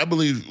 I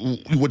believe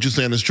what you're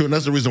saying is true, and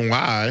that's the reason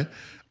why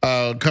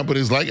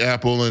companies like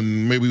Apple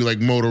and maybe like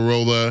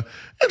Motorola,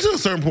 and to a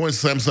certain point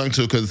Samsung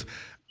too. Because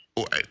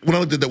when I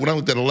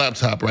looked at a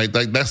laptop, right,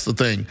 like that's the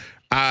thing.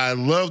 I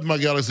loved my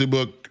Galaxy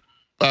Book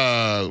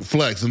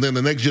Flex, and then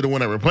the next year the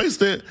one that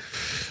replaced it,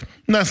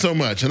 not so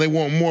much, and they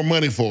want more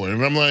money for it,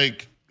 and I'm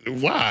like,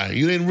 why?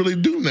 You didn't really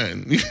do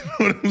nothing. You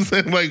know what I'm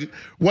saying? Like,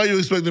 why are you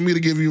expecting me to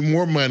give you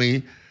more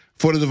money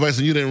for the device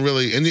and you didn't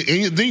really, and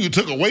then you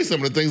took away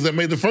some of the things that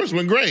made the first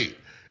one great.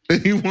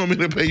 And you want me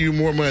to pay you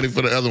more money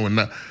for the other one.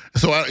 Now,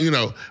 so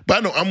but I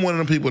know I'm one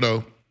of the people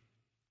though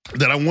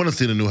that I want to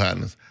see the new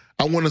hotness.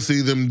 I want to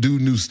see them do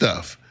new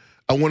stuff.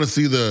 I want to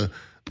see the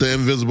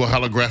invisible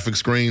holographic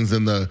screens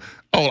and I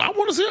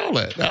want to see all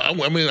that. I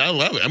mean, I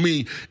love it. I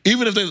mean,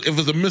 even if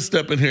it's a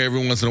misstep in here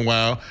every once in a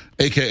while,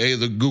 aka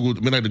the Google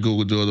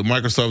Duo, the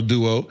Microsoft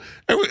Duo,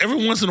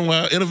 every once in a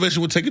while,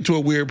 innovation would take it to a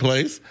weird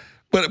place.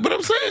 But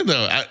I'm saying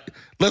though,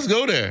 let's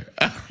go there.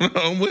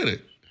 I'm with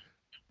it.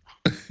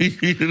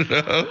 You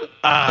know?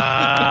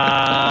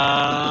 I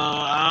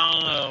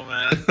don't know,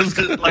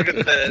 man. Like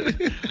I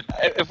said,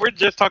 if we're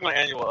just talking about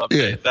annual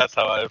updates, that's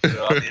how I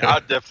feel. I mean,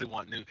 I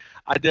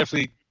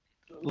definitely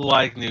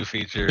like new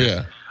features.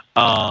 Yeah.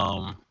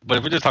 But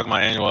if we're just talking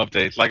about annual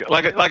updates, like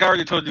I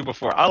already told you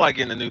before, I like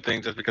getting the new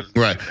things just because.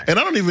 Right, and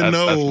I don't even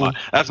know.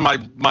 That's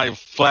my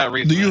flat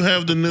reason. Do you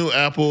have the new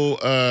Apple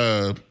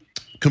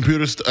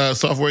computer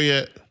software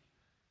yet?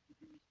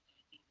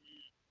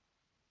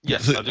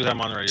 Yes, I do have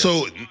them on there. Yes.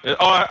 So,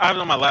 I have it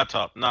on my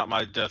laptop, not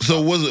my desktop.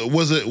 So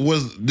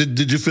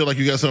did you feel like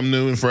you got something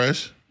new and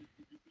fresh?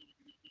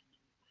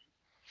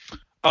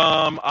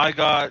 I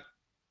got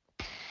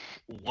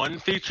one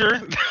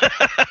feature.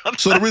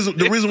 So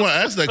the reason why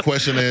I asked that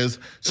question is,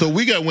 so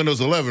we got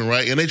Windows 11,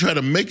 right? And they try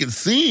to make it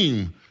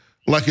seem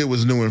like it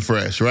was new and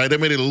fresh, right? They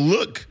made it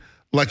look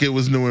like it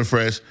was new and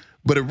fresh,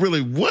 but it really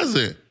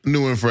wasn't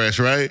new and fresh,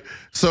 right?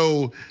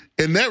 So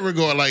in that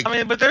regard, like, I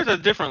mean, but there's a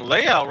different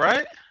layout,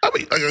 right? I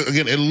mean,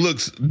 again, it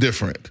looks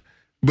different,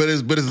 but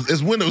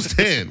it's Windows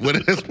 10. What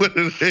it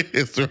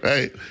is,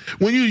 right?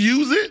 When you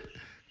use it,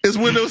 it's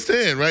Windows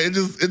 10, right? It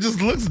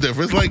just looks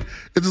different. It's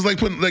just like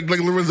putting like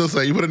Lorenzo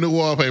said, you put a new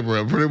wallpaper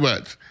up, pretty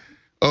much.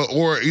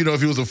 Or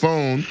if it was a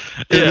phone,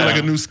 it'd be like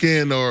a new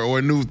skin or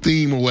a new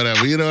theme or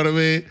whatever. You know what I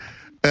mean?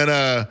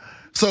 And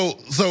so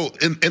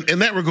in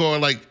that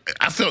regard, like,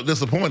 I felt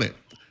disappointed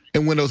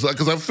in Windows,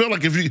 because I felt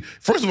like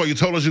first of all, you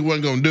told us you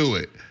wasn't going to do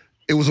it.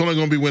 It was only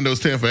going to be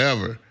Windows 10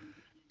 forever.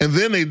 And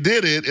then they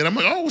did it, and I'm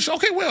like, oh,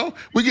 okay, well,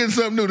 we're getting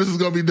something new. This is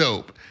going to be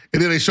dope. And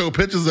then they show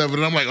pictures of it,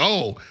 and I'm like,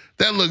 oh,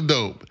 that looked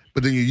dope.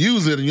 But then you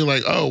use it, and you're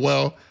like, oh,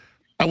 well,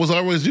 I was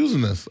always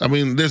using this. I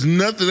mean, there's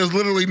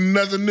literally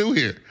nothing new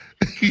here.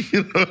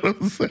 You know what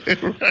I'm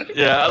saying, right?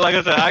 Yeah, like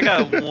I said, I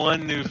got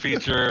one new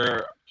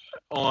feature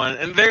on,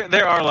 and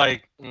there are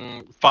like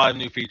 5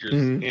 new features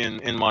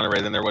in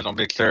Monterey than there was on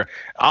Big Sur.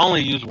 I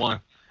only use one.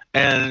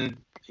 And,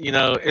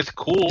 it's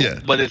cool,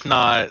 but it's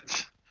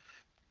not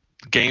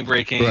game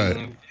breaking.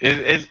 Right.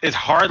 It's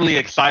hardly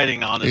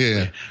exciting, honestly.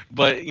 Yeah.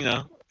 But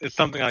it's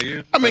something I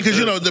use. I mean, because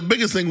the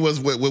biggest thing was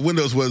with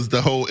Windows was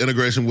the whole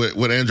integration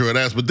with Android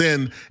apps. But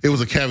then it was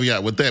a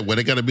caveat with that, where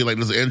they got to be like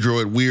this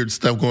Android weird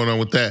stuff going on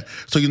with that.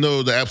 So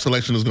the app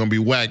selection is going to be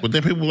whack. But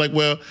then people were like,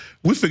 well,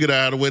 we figured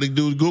out a way to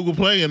do Google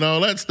Play and all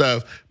that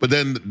stuff. But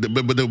then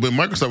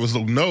Microsoft was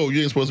like, no,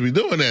 you ain't supposed to be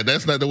doing that.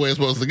 That's not the way it's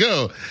supposed to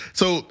go.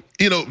 So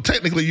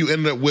technically, you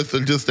ended up with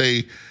just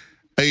a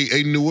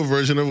newer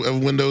version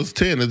of Windows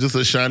 10. It's just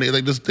a shiny,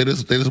 they just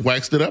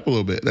waxed it up a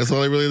little bit. That's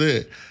all they really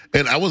did.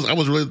 And I'm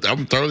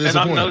thoroughly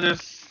disappointed.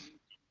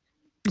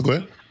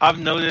 And I've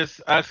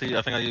noticed, actually,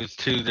 I think I used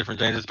 2 different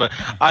changes, but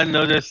I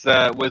noticed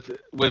that with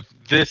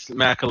this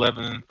Mac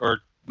 11 or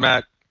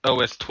Mac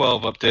OS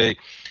 12 update,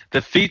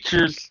 the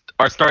features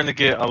are starting to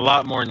get a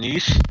lot more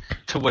niche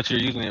to what you're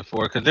using it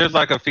for. Because there's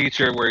like a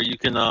feature where you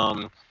can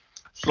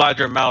slide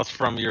your mouse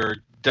from your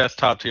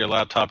desktop to your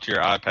laptop to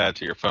your iPad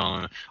to your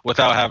phone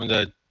without having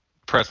to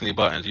press any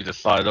buttons. You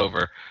just slide it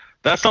over.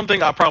 That's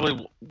something I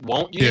probably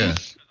won't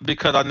use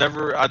because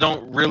I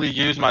don't really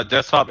use my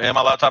desktop and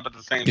my laptop at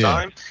the same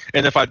time.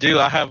 And if I do,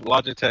 I have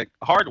Logitech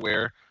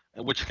hardware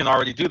which can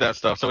already do that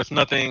stuff. So it's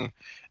nothing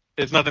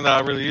that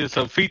I really use.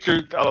 So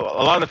a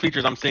lot of the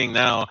features I'm seeing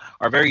now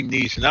are very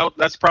niche, and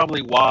that's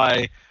probably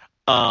why.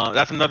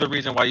 That's another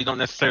reason why you don't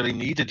necessarily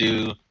need to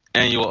do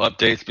annual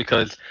updates,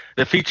 because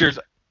the features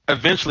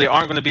eventually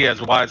aren't going to be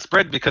as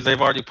widespread because they've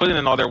already put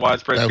in all their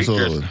widespread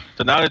features.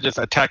 So now they're just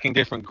attacking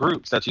different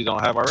groups that you don't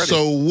have already.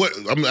 So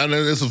I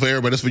know this is for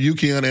everybody. It's for you,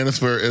 Keon, and it's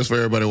for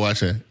everybody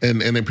watching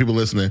and then people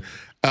listening.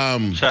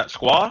 Chat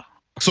squad.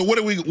 So what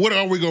are we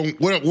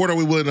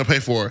willing to pay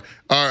for?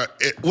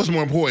 What's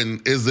more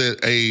important? Is it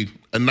a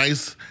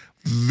nice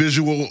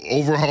visual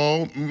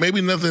overhaul?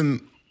 Maybe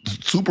nothing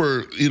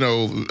super,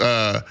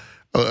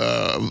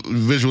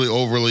 visually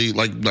overly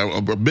like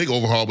a big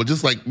overhaul, but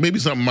just like maybe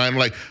something minor,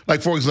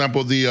 like for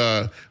example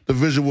the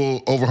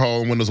visual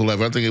overhaul in Windows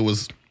 11. I think it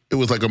was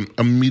like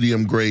a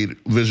medium grade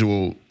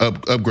visual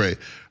upgrade.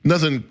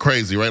 Nothing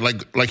crazy, right?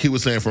 Like he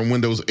was saying, from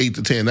Windows 8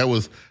 to 10, that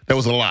was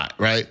a lot,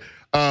 right?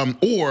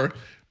 Or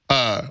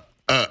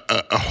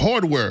a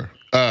hardware,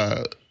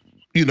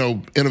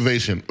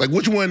 innovation. Like,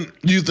 which one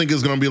do you think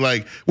is going to be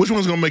like? Which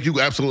one's going to make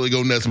you absolutely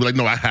go nuts and be like,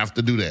 no, I have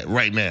to do that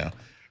right now?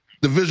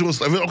 The visual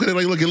stuff. Okay, they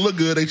like, look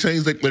good. They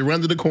changed. They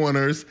run to the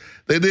corners.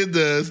 They did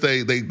this.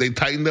 They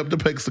tightened up the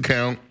Pixel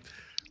count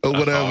or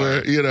whatever.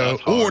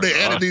 Or they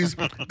added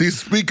these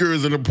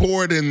speakers and the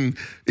port and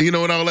and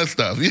all that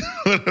stuff. You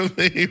know what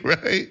I mean,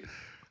 right?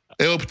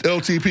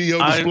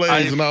 LTPO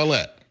displays and all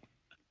that.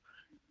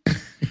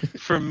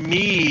 For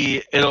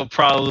me, it'll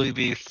probably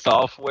be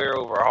software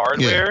over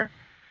hardware.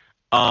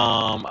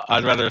 Yeah.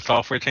 I'd rather a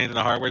software change than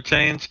a hardware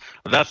change.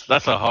 But that's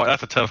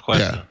a tough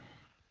question. Yeah.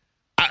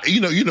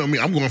 You know me.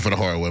 I'm going for the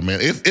hardware, man.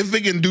 If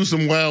it can do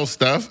some wild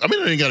stuff, I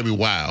mean, it ain't got to be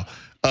wild.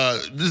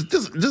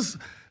 Just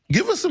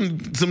give us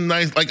some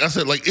nice, like I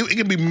said, like it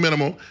can be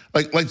minimal,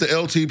 like the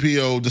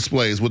LTPO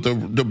displays with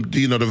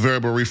the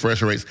variable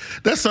refresh rates.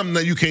 That's something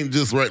that you can't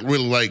just really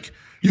like.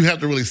 You have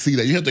to really see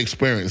that. You have to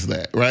experience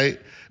that, right?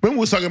 Remember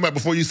we was talking about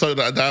before you saw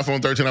the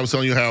iPhone 13, I was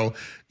telling you how,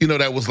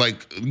 that was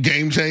like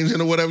game changing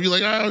or whatever. You're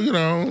like,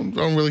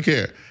 don't really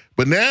care.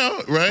 But now,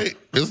 right,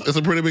 it's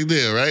a pretty big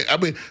deal, right? I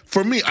mean,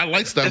 for me, I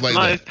like stuff like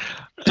nice.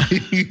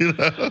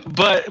 that.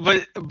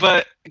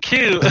 But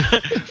Q,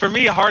 for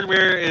me,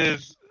 hardware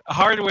is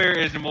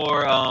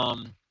more,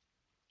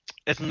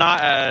 it's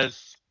not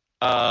as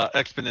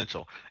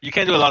exponential. You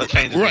can't do a lot of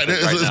changes. Right,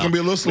 it's going to be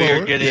a little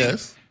slower,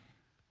 yes.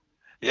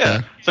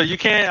 Yeah. So you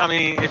can't,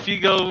 if you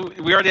go,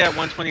 we already have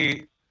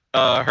 120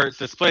 hertz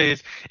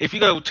displays. If you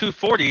go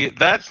 240,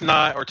 that's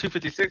not, or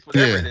 256,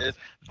 whatever it is,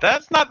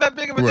 that's not that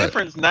big of a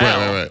difference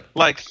now. Right.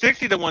 Like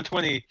 60 to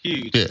 120,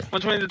 huge. Yeah.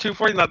 120 to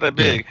 240, not that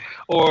big.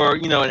 Yeah. Or,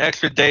 an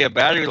extra day of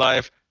battery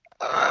life.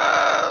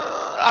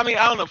 I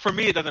don't know. For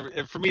me, it doesn't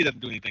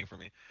do anything for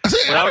me.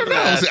 I don't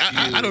know.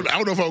 I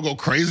don't know if I'll go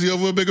crazy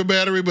over a bigger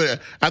battery,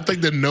 but I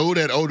think to know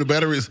that the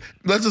batteries.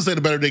 Let's just say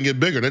the battery didn't get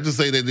bigger. Let's just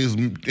say that these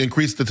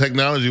increased the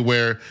technology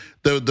where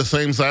the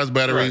same size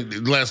battery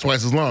lasts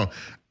twice as long.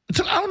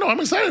 So, I don't know. I'm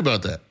excited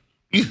about that.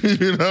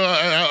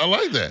 I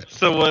like that.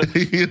 So what?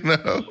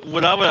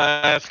 What I would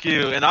ask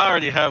you, and I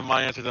already have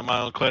my answer to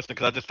my own question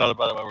because I just thought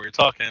about it while we were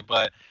talking.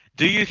 But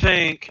do you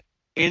think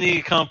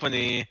any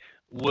company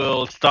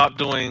will stop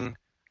doing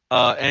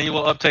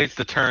annual updates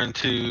to turn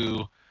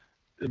to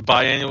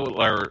biannual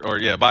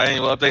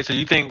biannual updates? So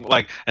you think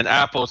like an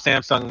Apple,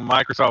 Samsung,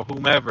 Microsoft,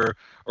 whomever,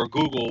 or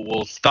Google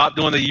will stop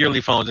doing the yearly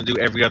phones and do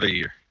every other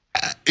year?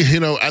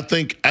 I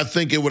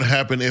think it would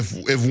happen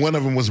if one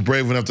of them was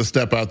brave enough to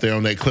step out there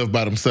on that cliff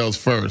by themselves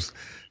first,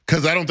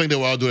 because I don't think they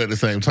will all do it at the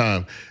same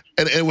time,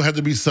 and it would have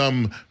to be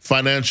some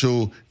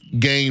financial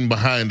gain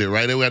behind it,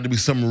 right? There would have to be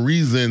some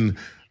reason,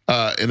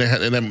 and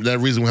that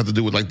reason would have to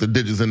do with like the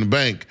digits in the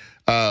bank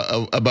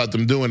about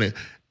them doing it.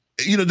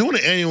 Doing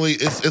it annually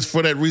is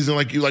for that reason,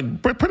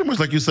 pretty much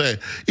like you said.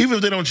 Even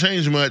if they don't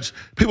change much,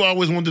 people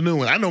always want the new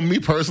one. I know me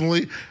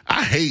personally,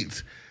 I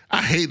hate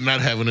not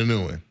having a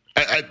new one.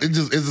 It's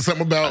just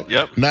something about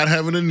not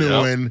having a new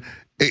one.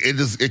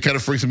 It kind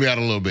of freaks me out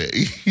a little bit.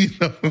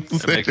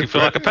 It makes you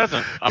feel like a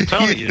peasant. I'm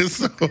telling you.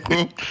 So I'm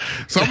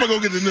gonna go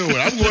get the new one.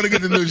 I'm going to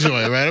get the new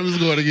joint, right? I'm just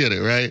going to get it,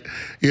 right?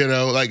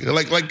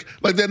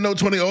 Like that Note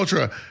 20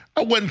 Ultra.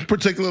 I wasn't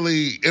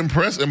particularly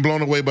impressed and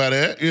blown away by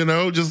that.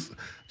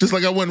 Just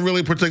like I wasn't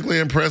really particularly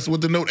impressed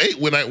with the Note 8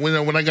 when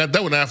I got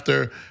that one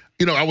after.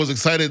 I was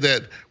excited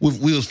that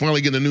we was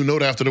finally getting a new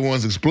Note after the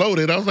ones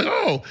exploded. I was like,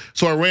 oh,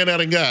 so I ran out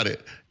and got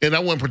it, and I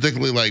wasn't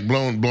particularly like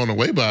blown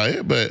away by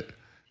it, but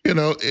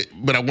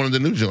but I wanted the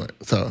new joint,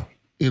 so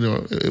it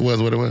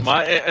was what it was.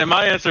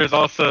 My answer is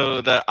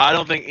also that I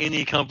don't think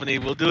any company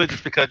will do it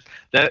just because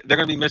they're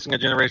going to be missing a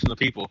generation of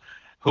people.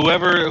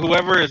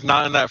 Whoever is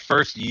not in that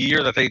first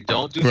year that they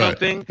don't do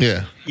something,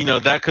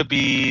 that could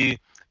be.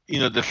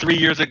 The 3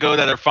 years ago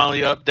that are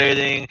finally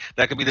updating,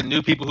 that could be the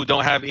new people who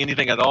don't have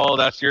anything at all.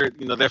 That's their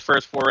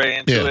first foray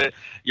into it.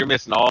 You're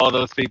missing all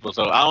those people.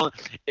 So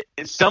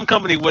some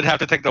company would have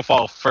to take the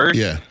fall first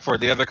for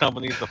the other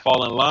companies to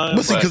fall in line.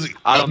 But see, because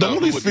the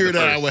only fear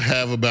that I would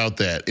have about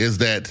that is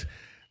that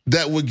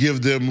would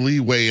give them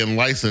leeway and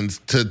license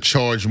to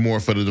charge more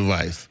for the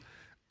device.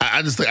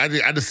 I just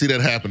see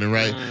that happening,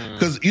 right?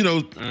 Because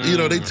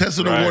they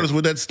tested the waters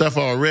with that stuff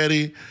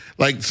already,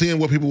 like seeing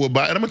what people would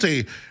buy. And I'm gonna tell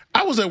you,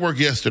 I was at work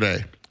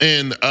yesterday,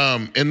 and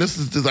this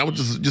is just, I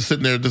was just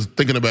sitting there just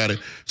thinking about it.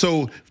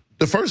 So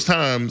the first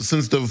time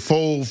since the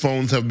Fold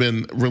phones have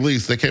been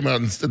released, they came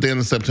out at the end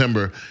of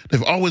September.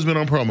 They've always been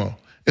on promo.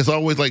 It's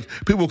always like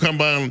people come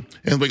by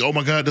and like, oh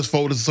my God, this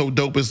Fold is so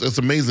dope, it's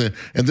amazing.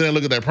 And then I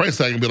look at that price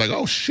tag and be like,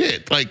 oh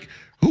shit, like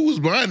who was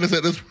buying this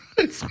at this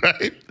price,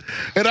 right?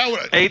 And I would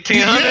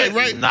 $1,800,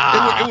 right?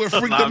 Nah, it would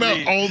freak them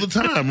out all the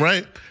time,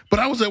 right? But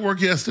I was at work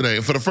yesterday,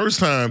 and for the first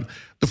time,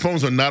 the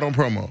phones are not on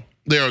promo.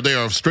 They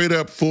are straight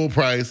up full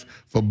price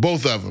for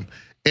both of them,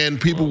 and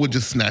people were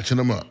just snatching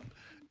them up.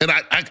 And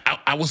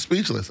I was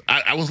speechless.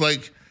 I was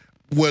like,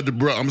 "Well,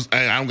 bro, I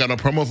don't got no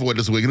promo for it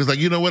this week." And it's like,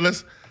 you know what?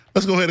 Let's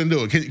go ahead and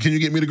do it. Can you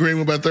get me the green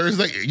one by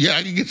Thursday? Yeah,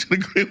 I can get you the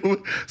green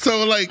one.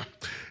 So like,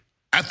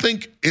 I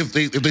think if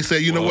they say,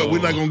 you know what,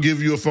 we're not going to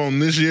give you a phone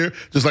this year,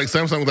 just like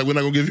Samsung was like, we're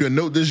not going to give you a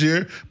Note this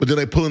year, but then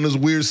they pull in this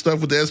weird stuff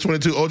with the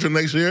S22 Ultra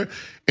next year,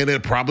 and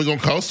it's probably going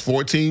to cost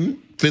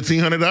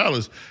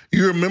 $1,500.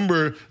 You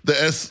remember the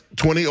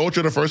S20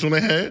 Ultra, the first one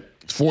they had?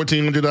 It's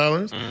 $1,400.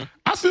 Mm-hmm.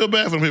 I feel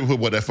bad for the people who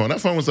bought that phone.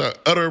 That phone was an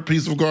utter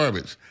piece of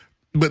garbage.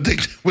 But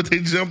they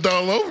jumped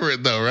all over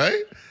it, though,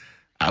 right?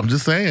 I'm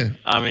just saying.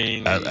 I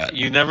mean,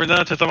 you never know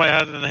until somebody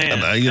has it in the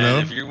hand. You know,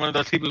 if you're one of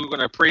those people who are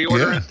going to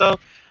pre-order and stuff,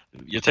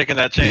 you're taking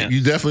that chance.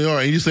 You definitely are.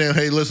 And you're saying,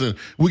 hey, listen,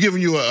 we're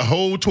giving you a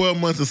whole 12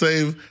 months to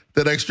save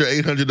that extra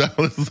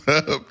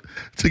 $800 up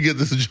to get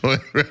this joint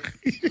ready.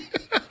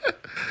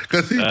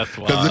 That's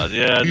wild.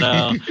 Yeah,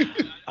 no.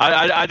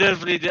 I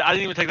didn't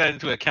even take that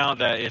into account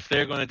that if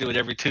they're going to do it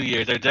every 2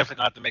 years, they're definitely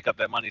going to have to make up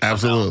that money somehow.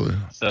 Absolutely.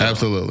 So,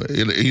 absolutely.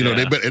 You know,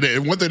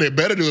 one thing they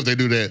better do if they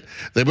do that,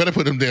 they better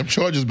put them damn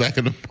charges back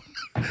in the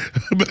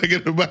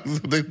box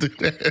if they do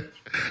that.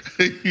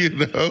 You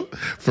know,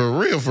 for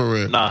real.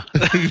 Nah,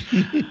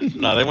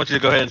 they want you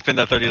to go ahead and spend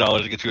that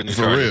 $30 to get you a new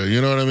charger. For real,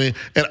 you know what I mean?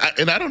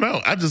 And I don't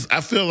know. I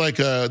feel like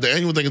the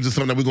annual thing is just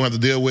something that we're going to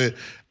have to deal with.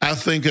 I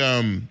think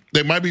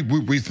they might be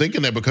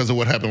rethinking that because of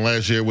what happened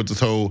last year with this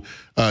whole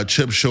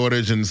chip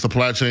shortage and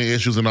supply chain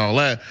issues and all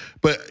that.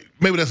 But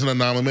maybe that's an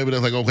anomaly. Maybe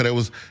that's like, okay, that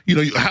was, you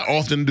know, how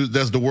often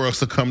does the world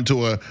succumb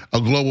to a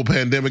global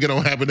pandemic? It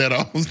don't happen that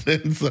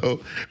often,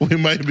 so we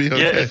might be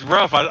okay. Yeah, it's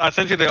rough. I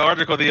sent you the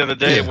article the other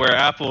day where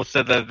Apple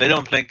said that they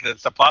don't think that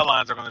supply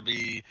lines are going to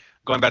be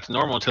going back to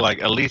normal until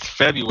like at least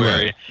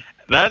February.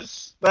 Right.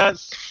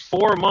 That's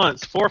 4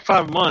 months, 4 or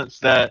 5 months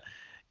that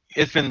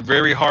it's been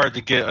very hard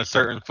to get a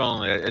certain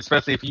phone,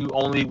 especially if you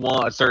only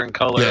want a certain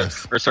color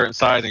or certain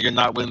size and you're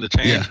not willing to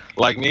change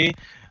like me.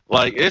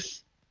 Like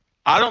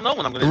I don't know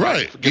when I'm going to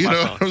get my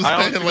phone. What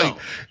I'm saying? Like,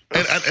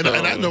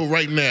 and I know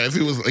right now, if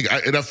it was like,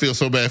 and I feel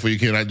so bad for you,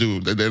 Ken. I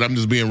do, and I'm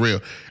just being real.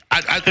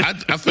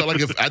 I felt like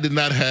if I did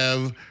not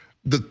have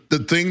the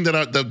thing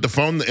that the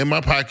phone in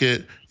my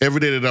pocket every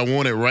day that I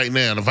wanted right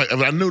now, and if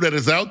I knew that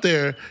it's out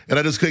there and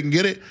I just couldn't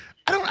get it,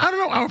 I don't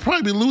know. I would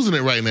probably be losing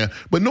it right now.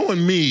 But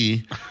knowing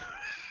me,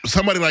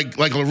 somebody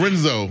like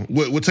Lorenzo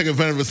would take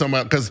advantage of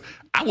somebody because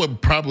I would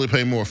probably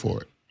pay more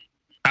for it.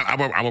 I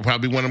would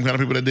probably be one of them kind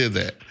of people that did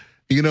that.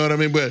 You know what I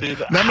mean? But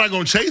now I'm not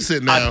going to chase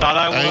it now. I thought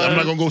I was. I'm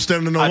not going to go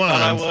stand in no lines. I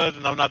thought I was,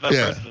 and I'm not that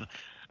person.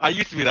 I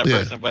used to be that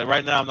person, but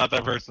right now I'm not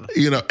that person.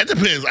 You know, it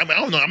depends. I mean, I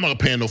don't know. I'm not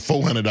paying no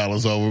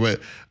 $400 over, but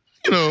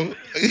you know,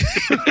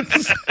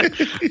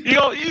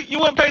 you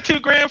wouldn't pay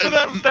 $2,000 for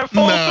that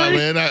phone? Nah,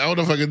 man, I don't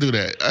know if I can do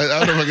that.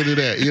 I don't know if I can do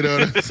that. You know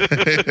what I'm saying?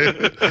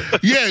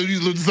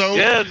 You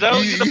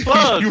the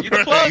plug. You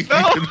the plug,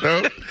 though. You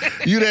know,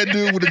 you that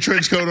dude with the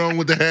trench coat on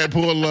with the hat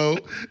pulled low.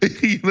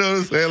 You know what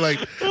I'm saying? Like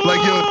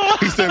yo,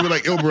 he said,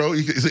 like, yo, bro,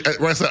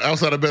 right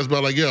outside of Best Buy,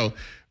 like, yo,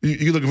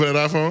 you looking for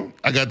that iPhone?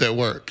 I got that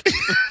work.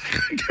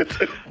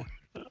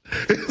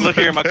 Look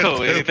here in my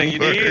coat. Anything you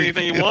need?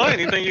 Anything you want?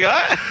 Anything you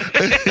got?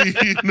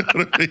 You know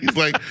what I mean? He's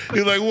like,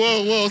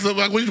 whoa. So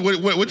like,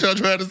 what y'all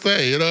trying to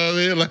say? You know what I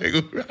mean? Like,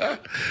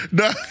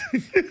 no.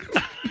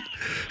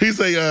 He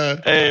say,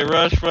 "Hey,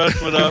 Rush,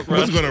 what up, Rush?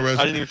 What's going on, Rush?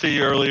 I didn't even see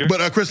you earlier."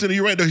 But Christina,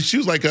 you're right. Though. She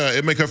was like,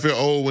 it make her feel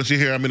old when she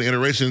hear how many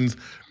iterations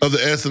of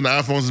the S and the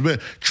iPhones has been.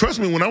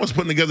 Trust me, when I was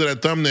putting together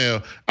that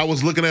thumbnail, I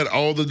was looking at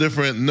all the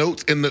different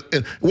notes and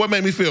what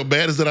made me feel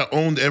bad is that I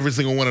owned every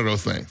single one of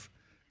those things.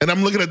 And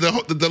I'm looking at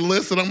the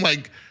list, and I'm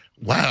like,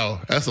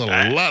 wow, that's a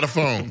lot of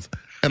phones.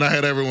 And I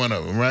had every one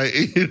of them, right?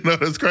 You know,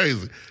 it's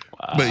crazy.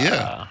 Wow. But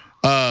yeah,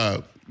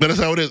 but that's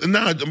how it is.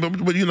 Nah,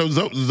 but you know,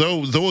 Zoe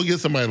will get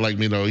somebody like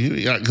me though,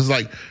 because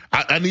like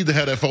I need to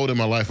have that fold in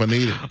my life. I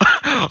need it.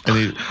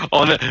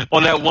 On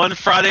that one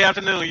Friday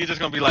afternoon, you're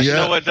just gonna be like, you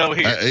know what, Zoe?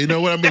 Here. You know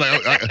what? I'm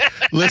like,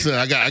 listen,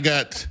 I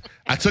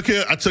took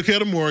care of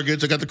the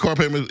mortgage. I got the car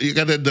payment. You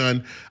got that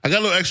done. I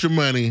got a little extra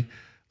money.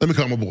 Let me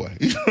call my boy.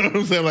 You know what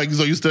I'm saying? Like,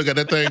 so you still got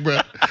that thing,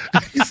 bro?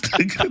 You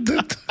still got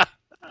that thing.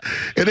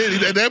 And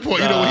then at that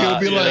point, you know,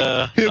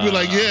 he'll be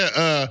like,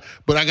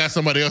 but I got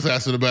somebody else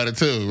asking about it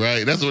too,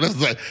 right? That's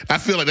like. I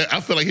feel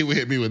like he would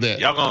hit me with that.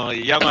 Y'all gonna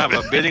have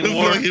a bidding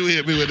war? I feel like he would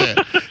hit me with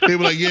that. He'd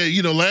be like, yeah,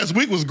 you know, last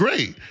week was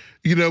great.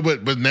 You know,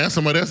 but now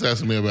somebody else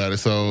asking me about it.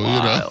 So, you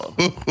know.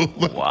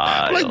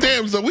 Like,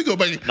 damn, so we go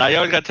back. Now, you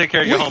always got to take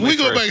care of your homies. We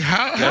go back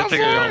how far?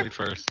 Take care of your homies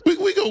first.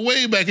 We go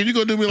way back, and you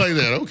going to do me like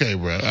that. Okay,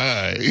 bro. All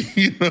right.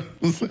 You know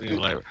what I'm saying?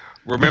 Like,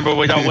 remember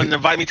when y'all wouldn't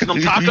invite me to them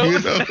tacos?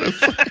 You know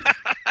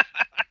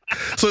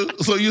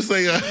So you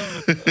say,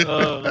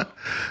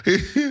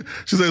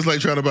 she says it's like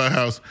trying to buy a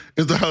house.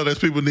 It's the holidays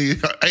people need.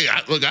 Hey,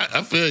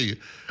 I feel you.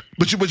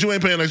 But you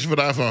ain't paying extra for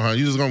the iPhone, huh?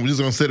 You just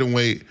gonna sit and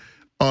wait.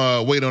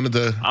 Wait on it.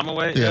 I'm gonna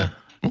wait. Yeah.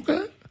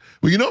 Okay.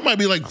 Well, you know it might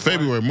be like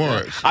February,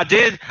 March.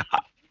 Yeah.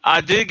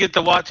 I did get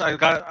to watch. I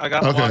got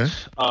to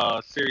watch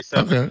Series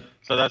 7. Okay.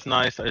 So that's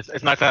nice.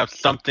 It's nice to have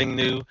something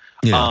new.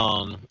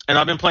 Yeah. And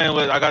I've been playing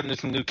with. I got into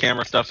some new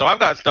camera stuff, so I've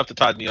got stuff to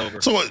tide me over.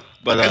 So,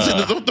 but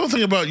don't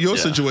think about your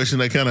situation.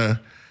 That kind of.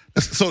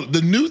 So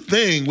the new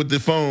thing with the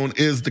phone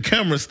is the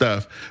camera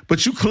stuff,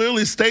 but you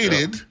clearly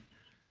stated.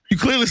 You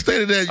clearly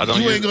stated that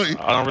you ain't going.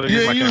 I don't really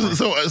use my camera.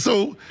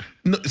 So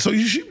No, so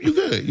you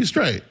good. You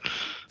straight.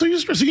 So you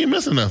straight. So you ain't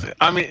missing nothing.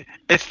 I mean,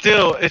 it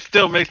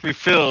still makes me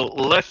feel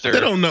lesser. They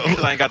don't know.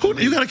 I ain't got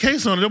You got a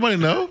case on it. Nobody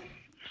know.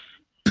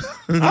 I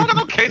don't got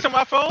no case on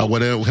my phone. Oh, well,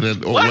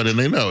 then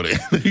they know that.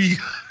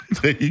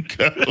 There you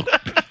go.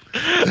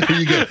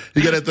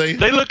 You got that thing.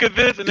 They look at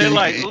this and they're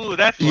like, "Ooh,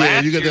 that's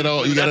last you got year. that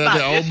all. You got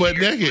that all butt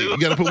naked. You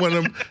got to put one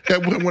of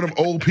them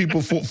old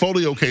people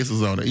folio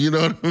cases on it. You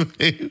know what I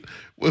mean?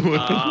 No.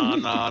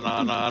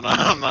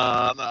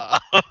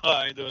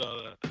 I ain't doing all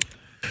that.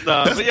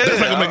 No, That's like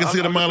gonna make it see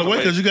it a mile away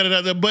because because you got it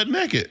out there butt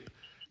naked.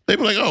 They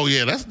be like, "Oh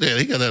yeah, that's there.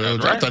 He got that.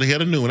 That's I right. thought he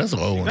had a new one. That's an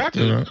old one.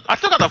 Exactly. You know? I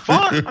still got the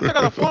font.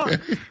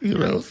 You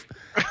know,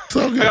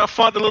 so I good. got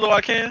font the little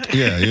I can.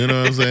 Yeah, you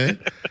know what I'm saying.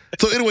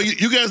 So anyway,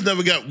 you guys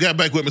never got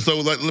back with me. So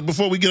like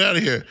before we get out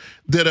of here,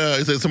 did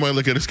he said somebody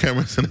look at his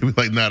cameras and they be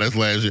like, "Nah, that's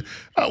last year."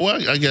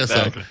 Well, I guess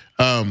Exactly.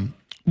 so.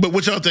 But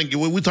what y'all think?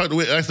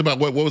 We asked about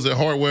what was it,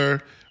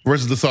 hardware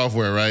versus the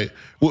software, right?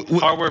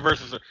 Hardware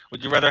versus.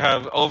 Would you rather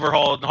have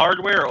overhauled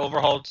hardware or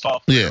overhauled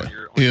software? Yeah,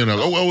 you know,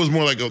 it was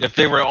more like if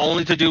they were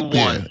only to do one.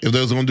 Yeah, if they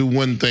was going to do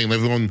one thing, they're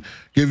going to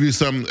give you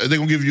some. They're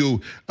going to give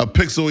you a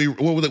pixel.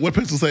 What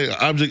pixel say?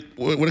 Object.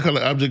 What do they call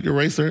it? Object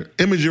eraser,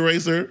 image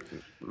eraser,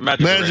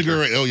 magic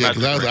eraser. Oh yeah,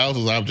 because I was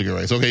object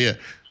eraser. Okay, yeah.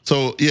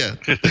 So yeah.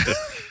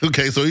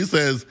 Okay, so he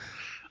says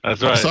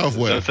that's right.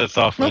 Software. That says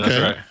software. Okay.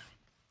 That's right.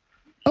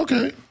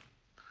 Okay.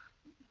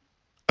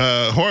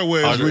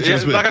 Hardware is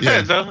reaching like I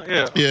said, though.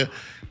 Yeah. Yeah.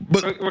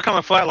 But we're kind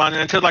of flatlining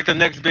until like the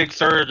next big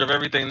surge of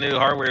everything new.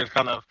 Hardware is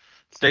kind of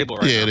stable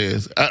right now. Yeah, it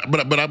is.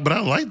 But I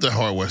like the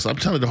hardware. So I'm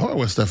telling you, the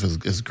hardware stuff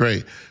is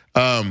great.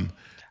 And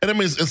I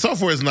mean,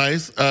 software is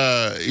nice.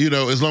 You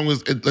know, as long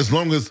as.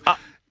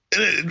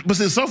 But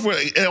see, software,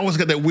 it always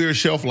got that weird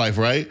shelf life,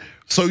 right?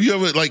 So you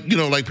ever like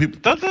people?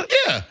 Does it?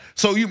 Yeah.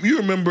 So you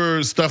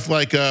remember stuff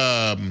like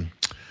when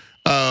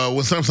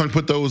Samsung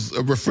put those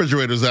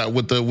refrigerators out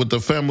with the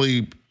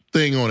family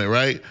thing on it,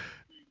 right?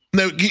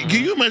 Now, can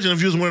you imagine if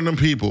you was one of them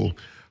people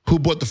who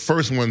bought the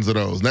first ones of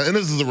those? Now, and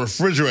this is a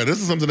refrigerator. This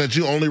is something that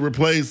you only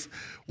replace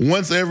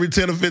once every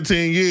 10 or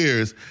 15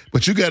 years,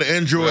 but you got an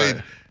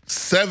Android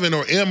 7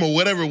 or M or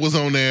whatever was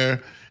on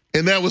there,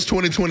 and that was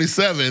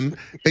 2027,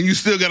 and you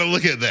still got to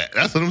look at that.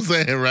 That's what I'm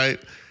saying, right?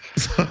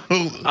 So,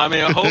 I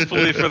mean,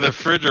 hopefully for the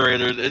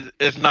refrigerators,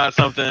 it's not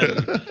something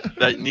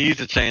that needs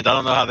to change. I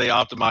don't know how they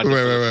optimize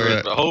it,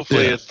 right. But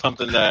hopefully Yeah. it's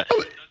something that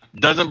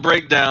doesn't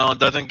break down,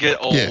 doesn't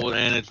get old,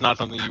 and it's not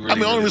something you really. I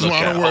mean, the only reason why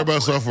I don't worry about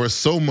hopefully. software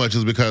so much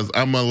is because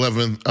I'm an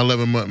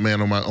 11-month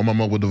man on my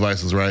mobile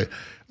devices, right?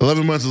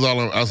 11 months is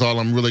all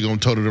I'm really going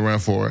to tote it around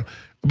for.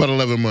 About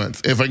 11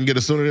 months. If I can get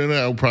it sooner than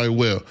that, I probably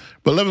will.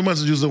 But 11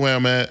 months is usually where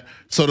I'm at.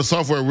 So the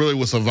software really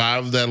will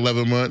survive that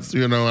 11 months,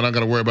 you know, and I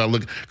got to worry about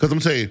looking. Because I'm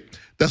telling you,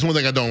 that's one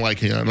thing I don't like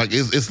here. Like,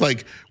 it's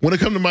like when it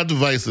comes to my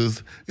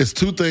devices, it's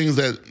two things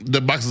that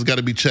the boxes got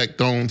to be checked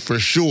on for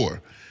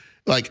sure.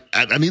 Like,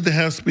 I need to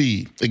have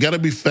speed. It got to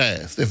be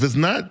fast. If it's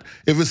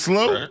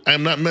slow,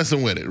 I'm not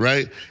messing with it,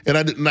 right? And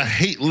I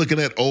hate looking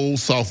at old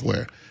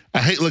software. I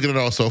hate looking at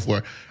all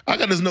software. I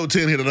got this Note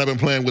 10 here that I've been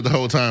playing with the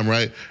whole time,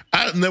 right?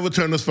 I never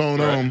turned this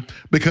phone on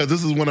because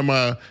this is one of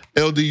my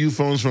LDU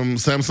phones from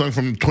Samsung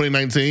from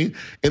 2019,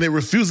 and it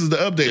refuses to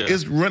update.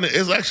 Yeah.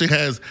 It actually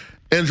has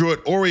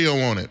Android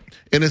Oreo on it,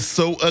 and it's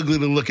so ugly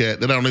to look at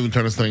that I don't even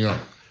turn this thing on.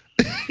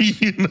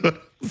 You know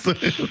what I'm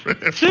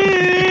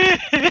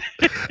saying?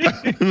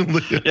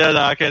 Yeah,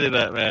 no, I can't do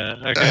that,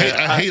 man.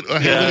 I hate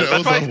looking at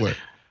old software.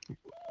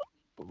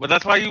 But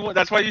that's why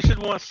you should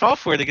want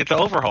software to get the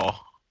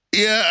overhaul.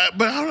 Yeah,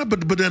 but I don't know.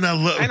 But then I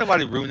love. Ain't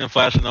nobody rooting and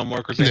flashing no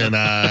more. Yeah,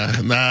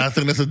 nah. I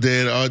think that's a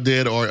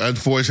dead or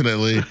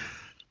unfortunately,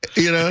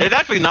 you know. It's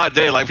actually not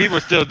dead. Like people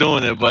are still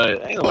doing it,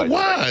 but ain't nobody. But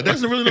why?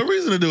 There's really no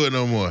reason to do it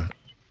no more.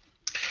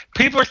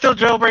 People are still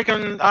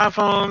jailbreaking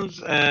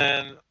iPhones,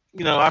 and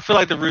you know, I feel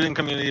like the rooting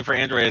community for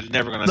Android is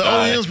never going to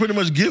die. The OEMs pretty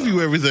much give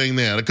you everything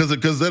now because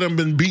they done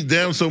been beat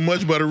down so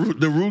much by the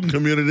rooting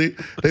community.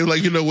 They were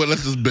like, you know what?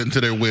 Let's just bend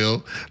to their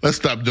will. Let's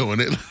stop doing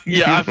it.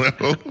 Yeah,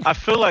 I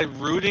feel like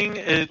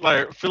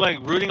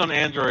rooting on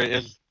Android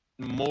is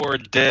more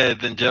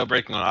dead than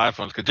jailbreaking on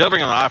iPhones because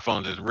jailbreaking on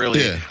iPhones is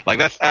really like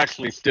that's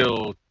actually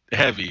still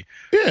heavy.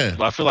 Yeah,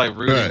 but I feel like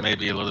rooting may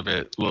be a little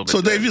bit.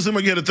 So Dave, you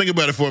somebody got to think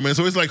about it for a minute.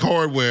 So it's like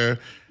hardware.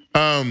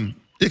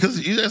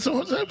 Because you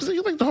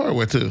like the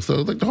hardware too,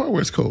 so like the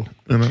hardware's cool,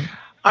 you know.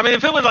 I mean,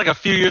 if it was like a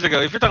few years ago,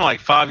 if you're talking like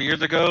 5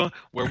 years ago,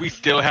 where we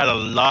still had a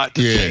lot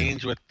to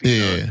change with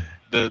the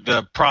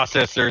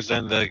processors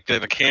and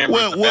the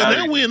cameras. Well,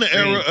 now we're in the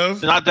era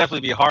of. Then I'd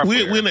definitely be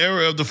hardware. We're in the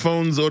era of the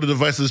phones or the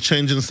devices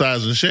changing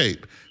size and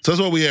shape. So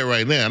that's what we at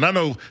right now. And I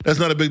know that's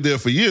not a big deal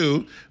for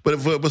you, but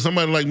for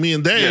somebody like me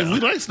and Dave, we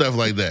like stuff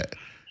like that.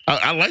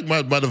 I like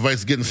my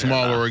device getting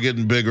smaller or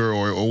getting bigger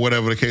or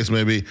whatever the case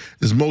may be.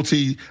 It's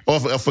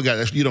I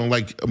forgot, you don't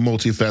like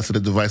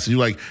multifaceted devices. You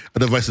like a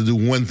device to do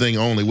one thing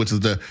only, which is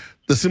the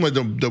that seem like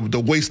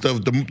the waste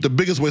of the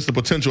biggest waste of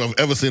potential I've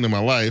ever seen in my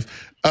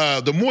life.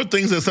 The more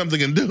things that something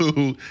can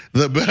do,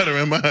 the better,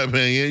 in my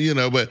opinion.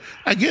 But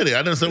I get it. I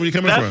understand where you're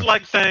coming from. That's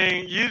like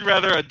saying you'd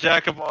rather a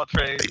jack of all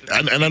trades.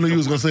 And I knew you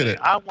was gonna say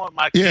that. I want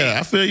my key. Yeah,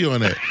 I feel you on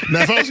that.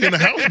 Now, if I was getting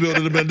a house built,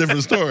 it'd have been a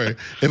different story.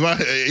 If I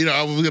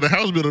was getting a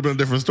house built, it'd have been a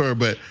different story.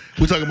 But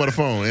we're talking about a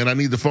phone, and I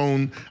need the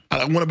phone.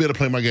 I want to be able to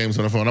play my games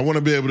on the phone. I want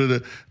to be able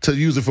to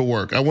use it for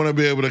work. I want to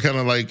be able to kind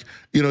of like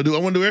I want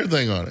to do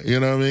everything on it. You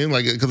know what I mean?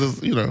 Like because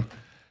it's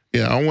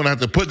Yeah, I don't want to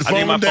have to put the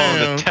phone down. I need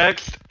my phone to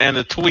text and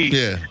to tweet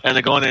and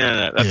to go on the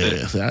internet.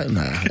 That's it.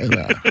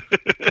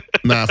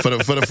 Nah. For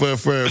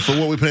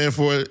what we're paying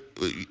for it,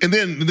 and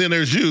then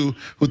there's you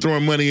who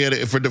throwing money at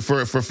it for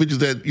features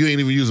that you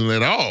ain't even using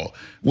at all.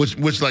 Which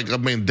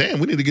damn,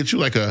 we need to get you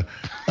like a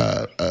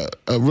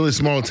really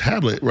small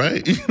tablet,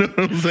 right? You know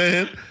what I'm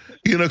saying?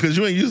 Because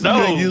you ain't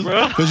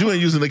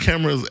using the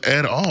cameras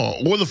at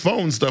all, or the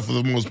phone stuff for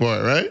the most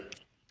part, right?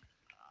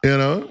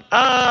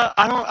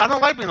 I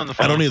don't like being on the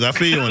phone. I don't either. I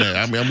feel you on that.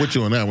 I mean, I'm with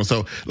you on that one.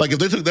 So, like, if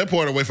they took that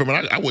part away from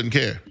it, I wouldn't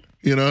care.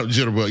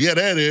 Jitterbug. Yeah,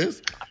 that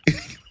is.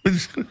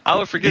 I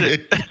would forget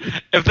it.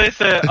 If they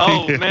said,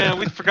 "Oh man,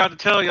 we forgot to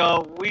tell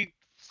y'all, we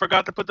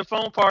forgot to put the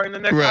phone part in the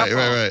next right."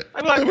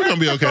 I'd be like, we're gonna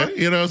be okay.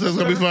 So it's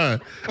gonna be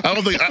fine.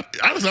 Honestly,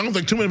 I don't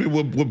think too many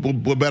people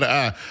would bat an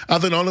eye. I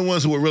think the only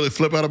ones who would really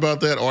flip out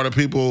about that are the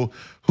people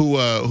who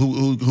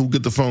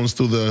get the phones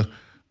through the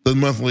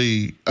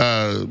monthly.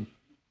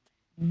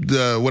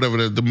 The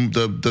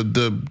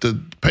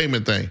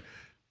payment thing,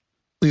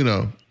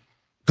 because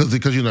I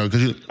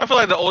feel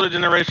like the older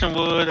generation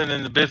would, and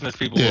then the business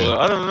people would.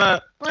 Other than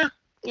that,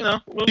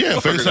 we'll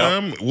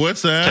FaceTime,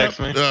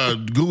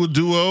 WhatsApp, Google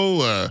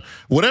Duo,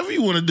 whatever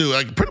you want to do.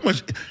 Like pretty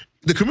much,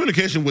 the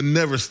communication would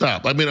never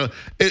stop. I mean,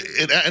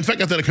 in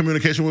fact, I think the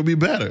communication would be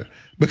better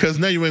because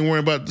now you ain't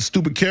worrying about the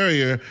stupid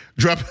carrier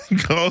dropping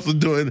calls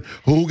and doing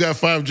who got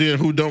 5G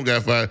and who don't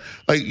got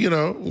 5. Like,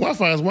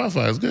 Wi-Fi is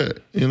Wi-Fi. It's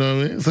good. You know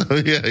what I mean? So,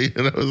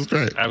 it's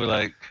great. I'd be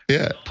like,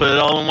 put it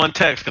all in one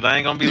text because I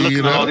ain't going to be looking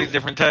at all these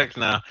different texts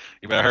now.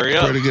 You better hurry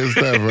up. Pretty good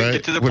stuff, right?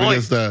 Get to the point.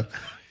 Good stuff.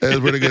 That's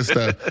pretty good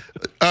stuff.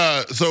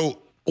 So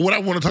what I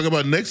want to talk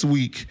about next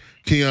week,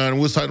 Keon,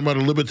 we're talking about it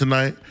a little bit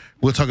tonight.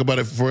 We'll talk about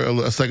it for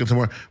a second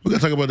tomorrow. We're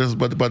gonna talk about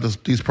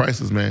these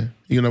prices, man.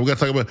 We'll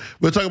talk about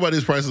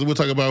these prices. We'll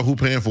talk about who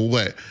paying for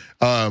what.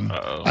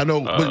 I know,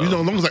 but as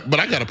long as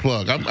I got a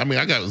plug.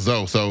 I got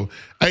Zoe, so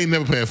I ain't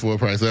never paying for a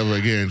price ever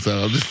again.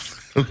 So I'm just.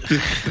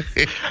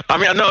 I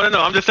mean, no.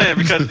 I'm just saying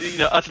because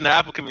us in the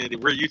Apple community,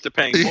 we're used to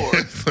paying more.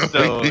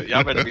 So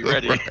y'all better be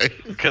ready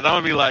because I'm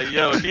gonna be like,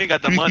 yo, if you ain't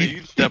got the money,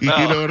 you step out.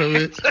 You know what I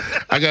mean?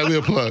 I got me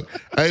a plug.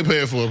 I ain't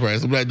paying for a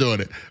price. I'm not doing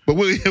it. But I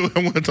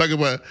want to talk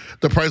about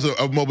the price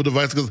of mobile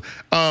devices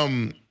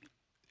because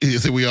you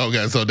see, we all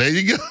got. So there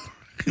you go.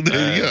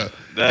 There you go.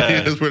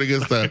 That's pretty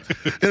good stuff.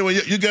 Anyway,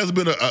 you guys have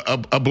been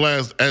a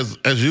blast as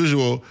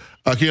usual.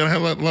 Keon, I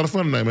had a lot of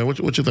fun tonight, man. What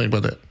you think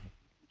about that?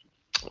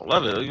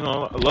 Love it.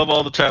 I love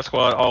all the chat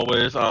squad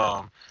always.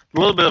 A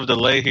little bit of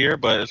delay here,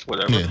 but it's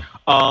whatever. Yeah.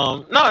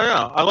 No,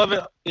 I love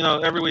it.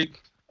 Every week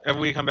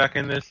I'm back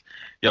in this.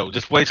 Yo,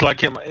 just wait till I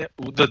get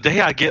the day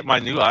I get my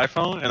new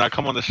iPhone and I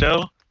come on the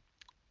show.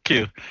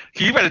 Q,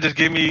 you better just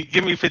give me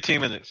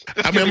 15 minutes.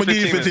 I'm gonna give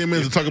you 15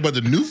 minutes to talk about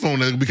the new phone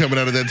that'll be coming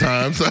out at that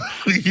time. So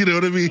you know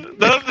what I mean?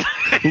 We'll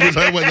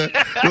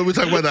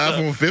talk about the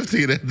iPhone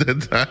 15 at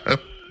that time.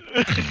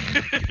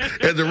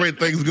 At the rate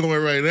things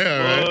going right now,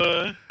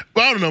 right?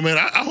 Well, I don't know, man.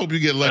 I hope you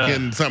get lucky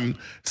and something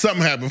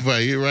happen for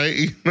you, right?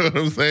 You know what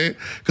I'm saying?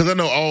 Because I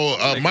know all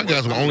my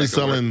guys were only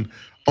selling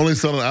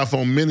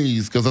iPhone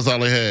minis because that's all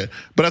they had.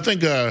 But I think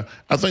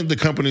the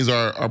companies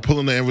are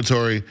pulling the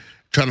inventory,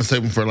 trying to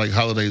save them for like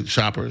holiday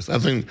shoppers. I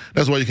think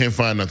that's why you can't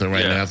find nothing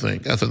right now. I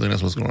think that's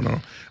what's going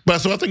on. But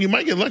so I think you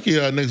might get lucky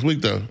next week,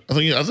 though. I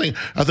think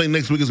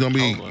next week is going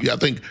to be. I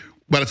think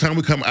by the time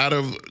we come out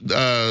of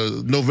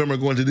November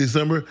going to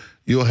December,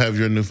 you'll have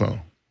your new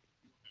phone.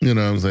 You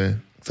know what I'm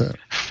saying? So.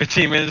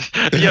 15 minutes.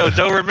 Yo,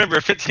 don't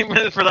remember 15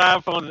 minutes for the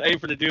iPhone and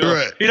 8 for the deal.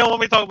 Right. You don't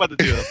want me to talk about the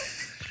deal.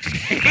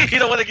 You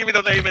don't want to give me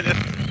those 8 minutes.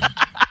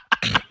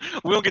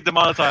 We don't get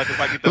demonetized if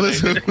I get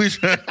those 8 minutes.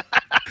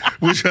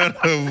 We're trying to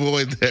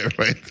avoid that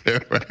right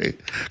there, right?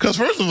 Because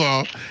first of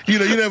all, you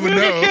never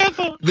know.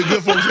 The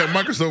good folks at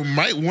Microsoft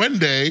might one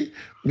day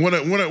want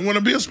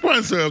to be a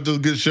sponsor of this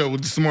good show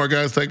with the Smart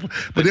Guys Take.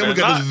 But then we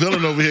got this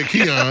villain over here,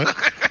 Keon,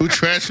 who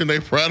trashing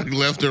their product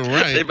left and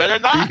right. They better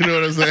not. You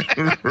know what I'm saying?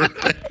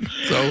 Right.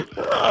 So,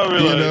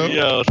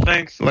 yo,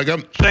 thanks.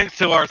 Thanks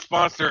to our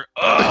sponsor.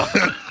 For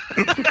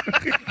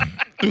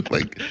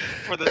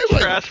the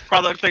trash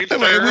products they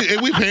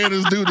serve. We paying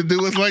this dude to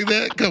do us like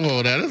that? Come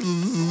on now, this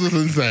is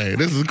insane.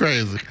 This is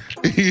crazy.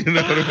 You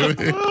know what I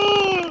mean?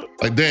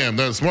 Like, damn,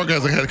 the Smart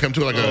Guys had to come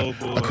to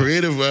a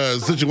creative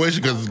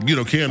situation because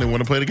Keon didn't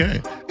want to play the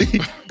game.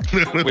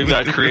 We've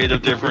got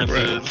creative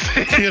differences.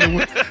 He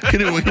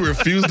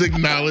refused to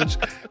acknowledge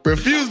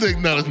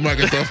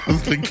Microsoft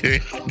was the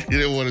king. He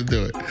didn't want to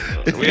do it.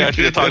 We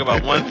actually talk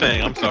about one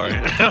thing. I'm sorry.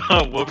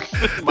 Whoops.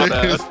 My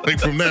bad. Like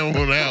from now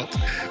on out,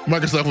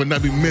 Microsoft would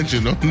not be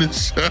mentioned on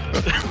this show.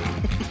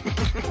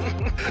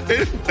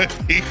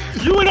 Anyway,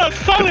 You would not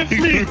silence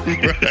me.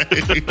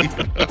 Right.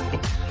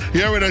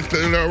 He already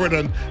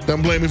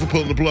done blamed me for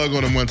pulling the plug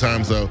on him one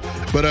time. So,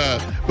 but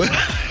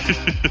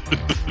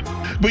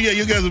yeah,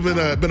 you guys have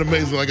been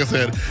amazing. Like I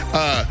said,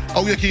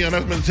 Keon, I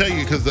was going to tell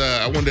you because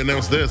I wanted to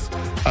announce this.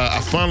 I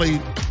finally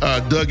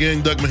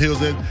dug my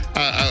heels in.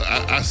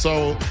 I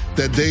saw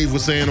that Dave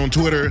was saying on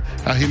Twitter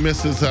he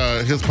missed his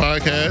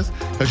podcast.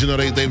 As you know,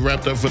 they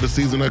wrapped up for the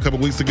season a couple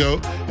weeks ago,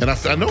 and I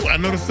know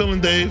the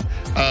feeling, Dave.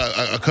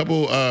 A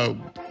couple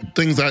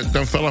things I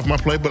done fell off my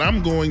plate, but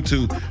I'm going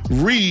to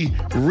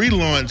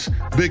relaunch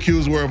Big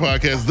Q's World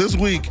Podcast this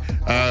week.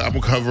 I'm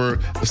gonna cover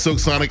the Silk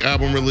Sonic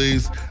album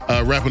release,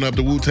 wrapping up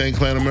the Wu-Tang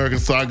Clan American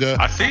Saga.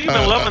 I see you've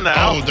been loving the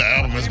album. Oh, the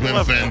album has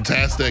been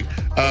fantastic.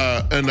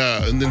 And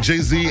then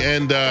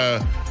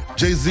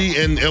Jay-Z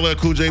and LL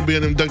Cool J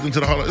being inducted into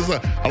the Hall of Fame.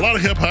 It's a lot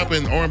of hip hop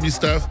and R&B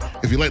stuff.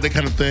 If you like that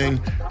kind of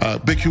thing,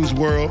 Big Q's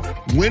World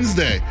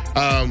Wednesday.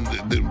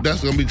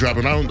 That's gonna be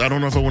dropping. I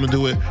don't know if I want to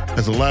do it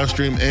as a live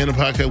stream and a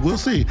podcast. We'll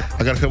see.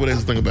 I got a couple days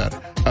to think about it.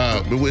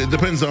 But it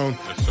depends on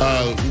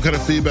what kind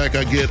of feedback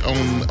I get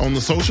on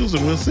the socials,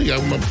 and we'll see.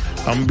 I'm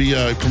gonna be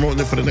promoting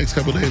it for the next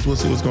couple of days. We'll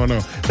see what's going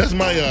on. That's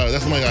my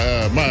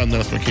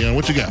announcement, Keon.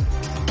 What you got?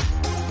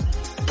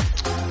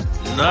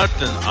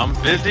 Nothing. I'm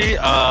busy.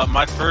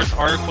 My first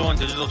article in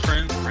Digital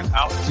Trends went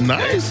out today.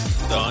 Nice.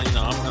 So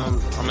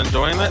I'm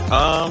enjoying it.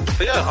 But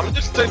yeah, I'm gonna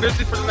just stay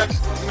busy for the next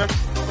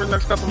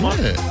couple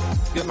months. Yeah.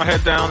 Get my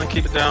head down and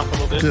keep it down for a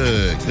little bit.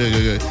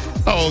 Good.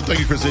 Oh, thank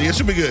you, Christine. It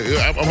should be good.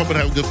 I'm hoping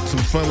to have some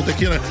fun with that.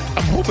 Keon,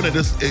 I'm hoping that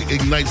this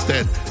ignites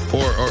that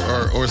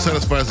or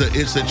satisfies that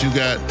itch that you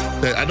got.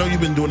 That I know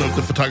you've been doing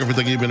the photography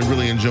thing. You've been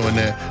really enjoying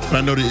that. But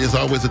I know that it's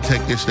always a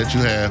tech itch that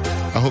you have.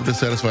 I hope this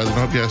satisfies it.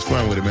 I hope you have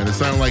fun with it, man. It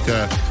sounds like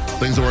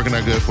things are working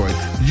out good for you.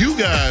 You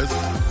guys,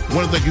 I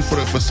want to thank you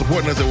for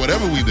supporting us at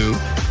whatever we do.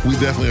 We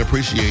definitely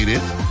appreciate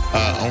it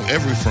on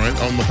every front,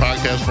 on the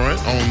podcast front,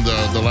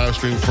 on the live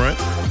stream front,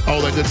 all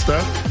that good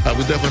stuff.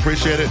 We definitely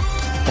appreciate it.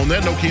 On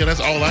that note, Keon, that's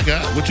all I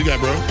got. What you got,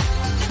 bro?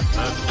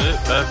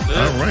 That's it.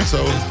 All right,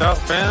 so peace out,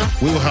 fam.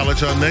 We will holler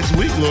at y'all next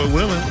week, Lord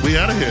willing. We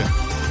out of here.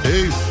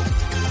 Peace.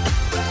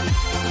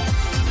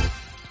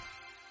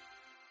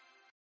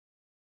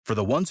 For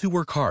the ones who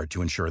work hard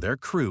to ensure their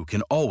crew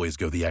can always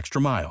go the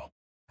extra mile,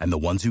 and the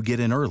ones who get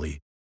in early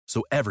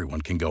so everyone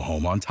can go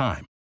home on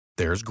time,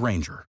 there's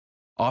Grainger,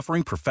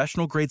 offering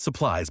professional-grade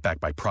supplies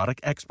backed by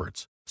product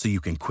experts so you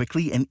can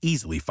quickly and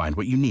easily find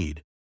what you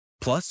need.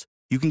 Plus,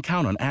 you can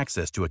count on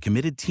access to a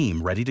committed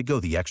team ready to go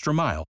the extra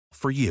mile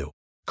for you.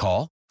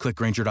 Call, click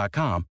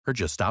Grainger.com, or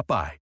just stop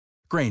by.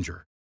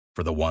 Grainger,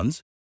 for the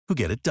ones who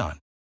get it done.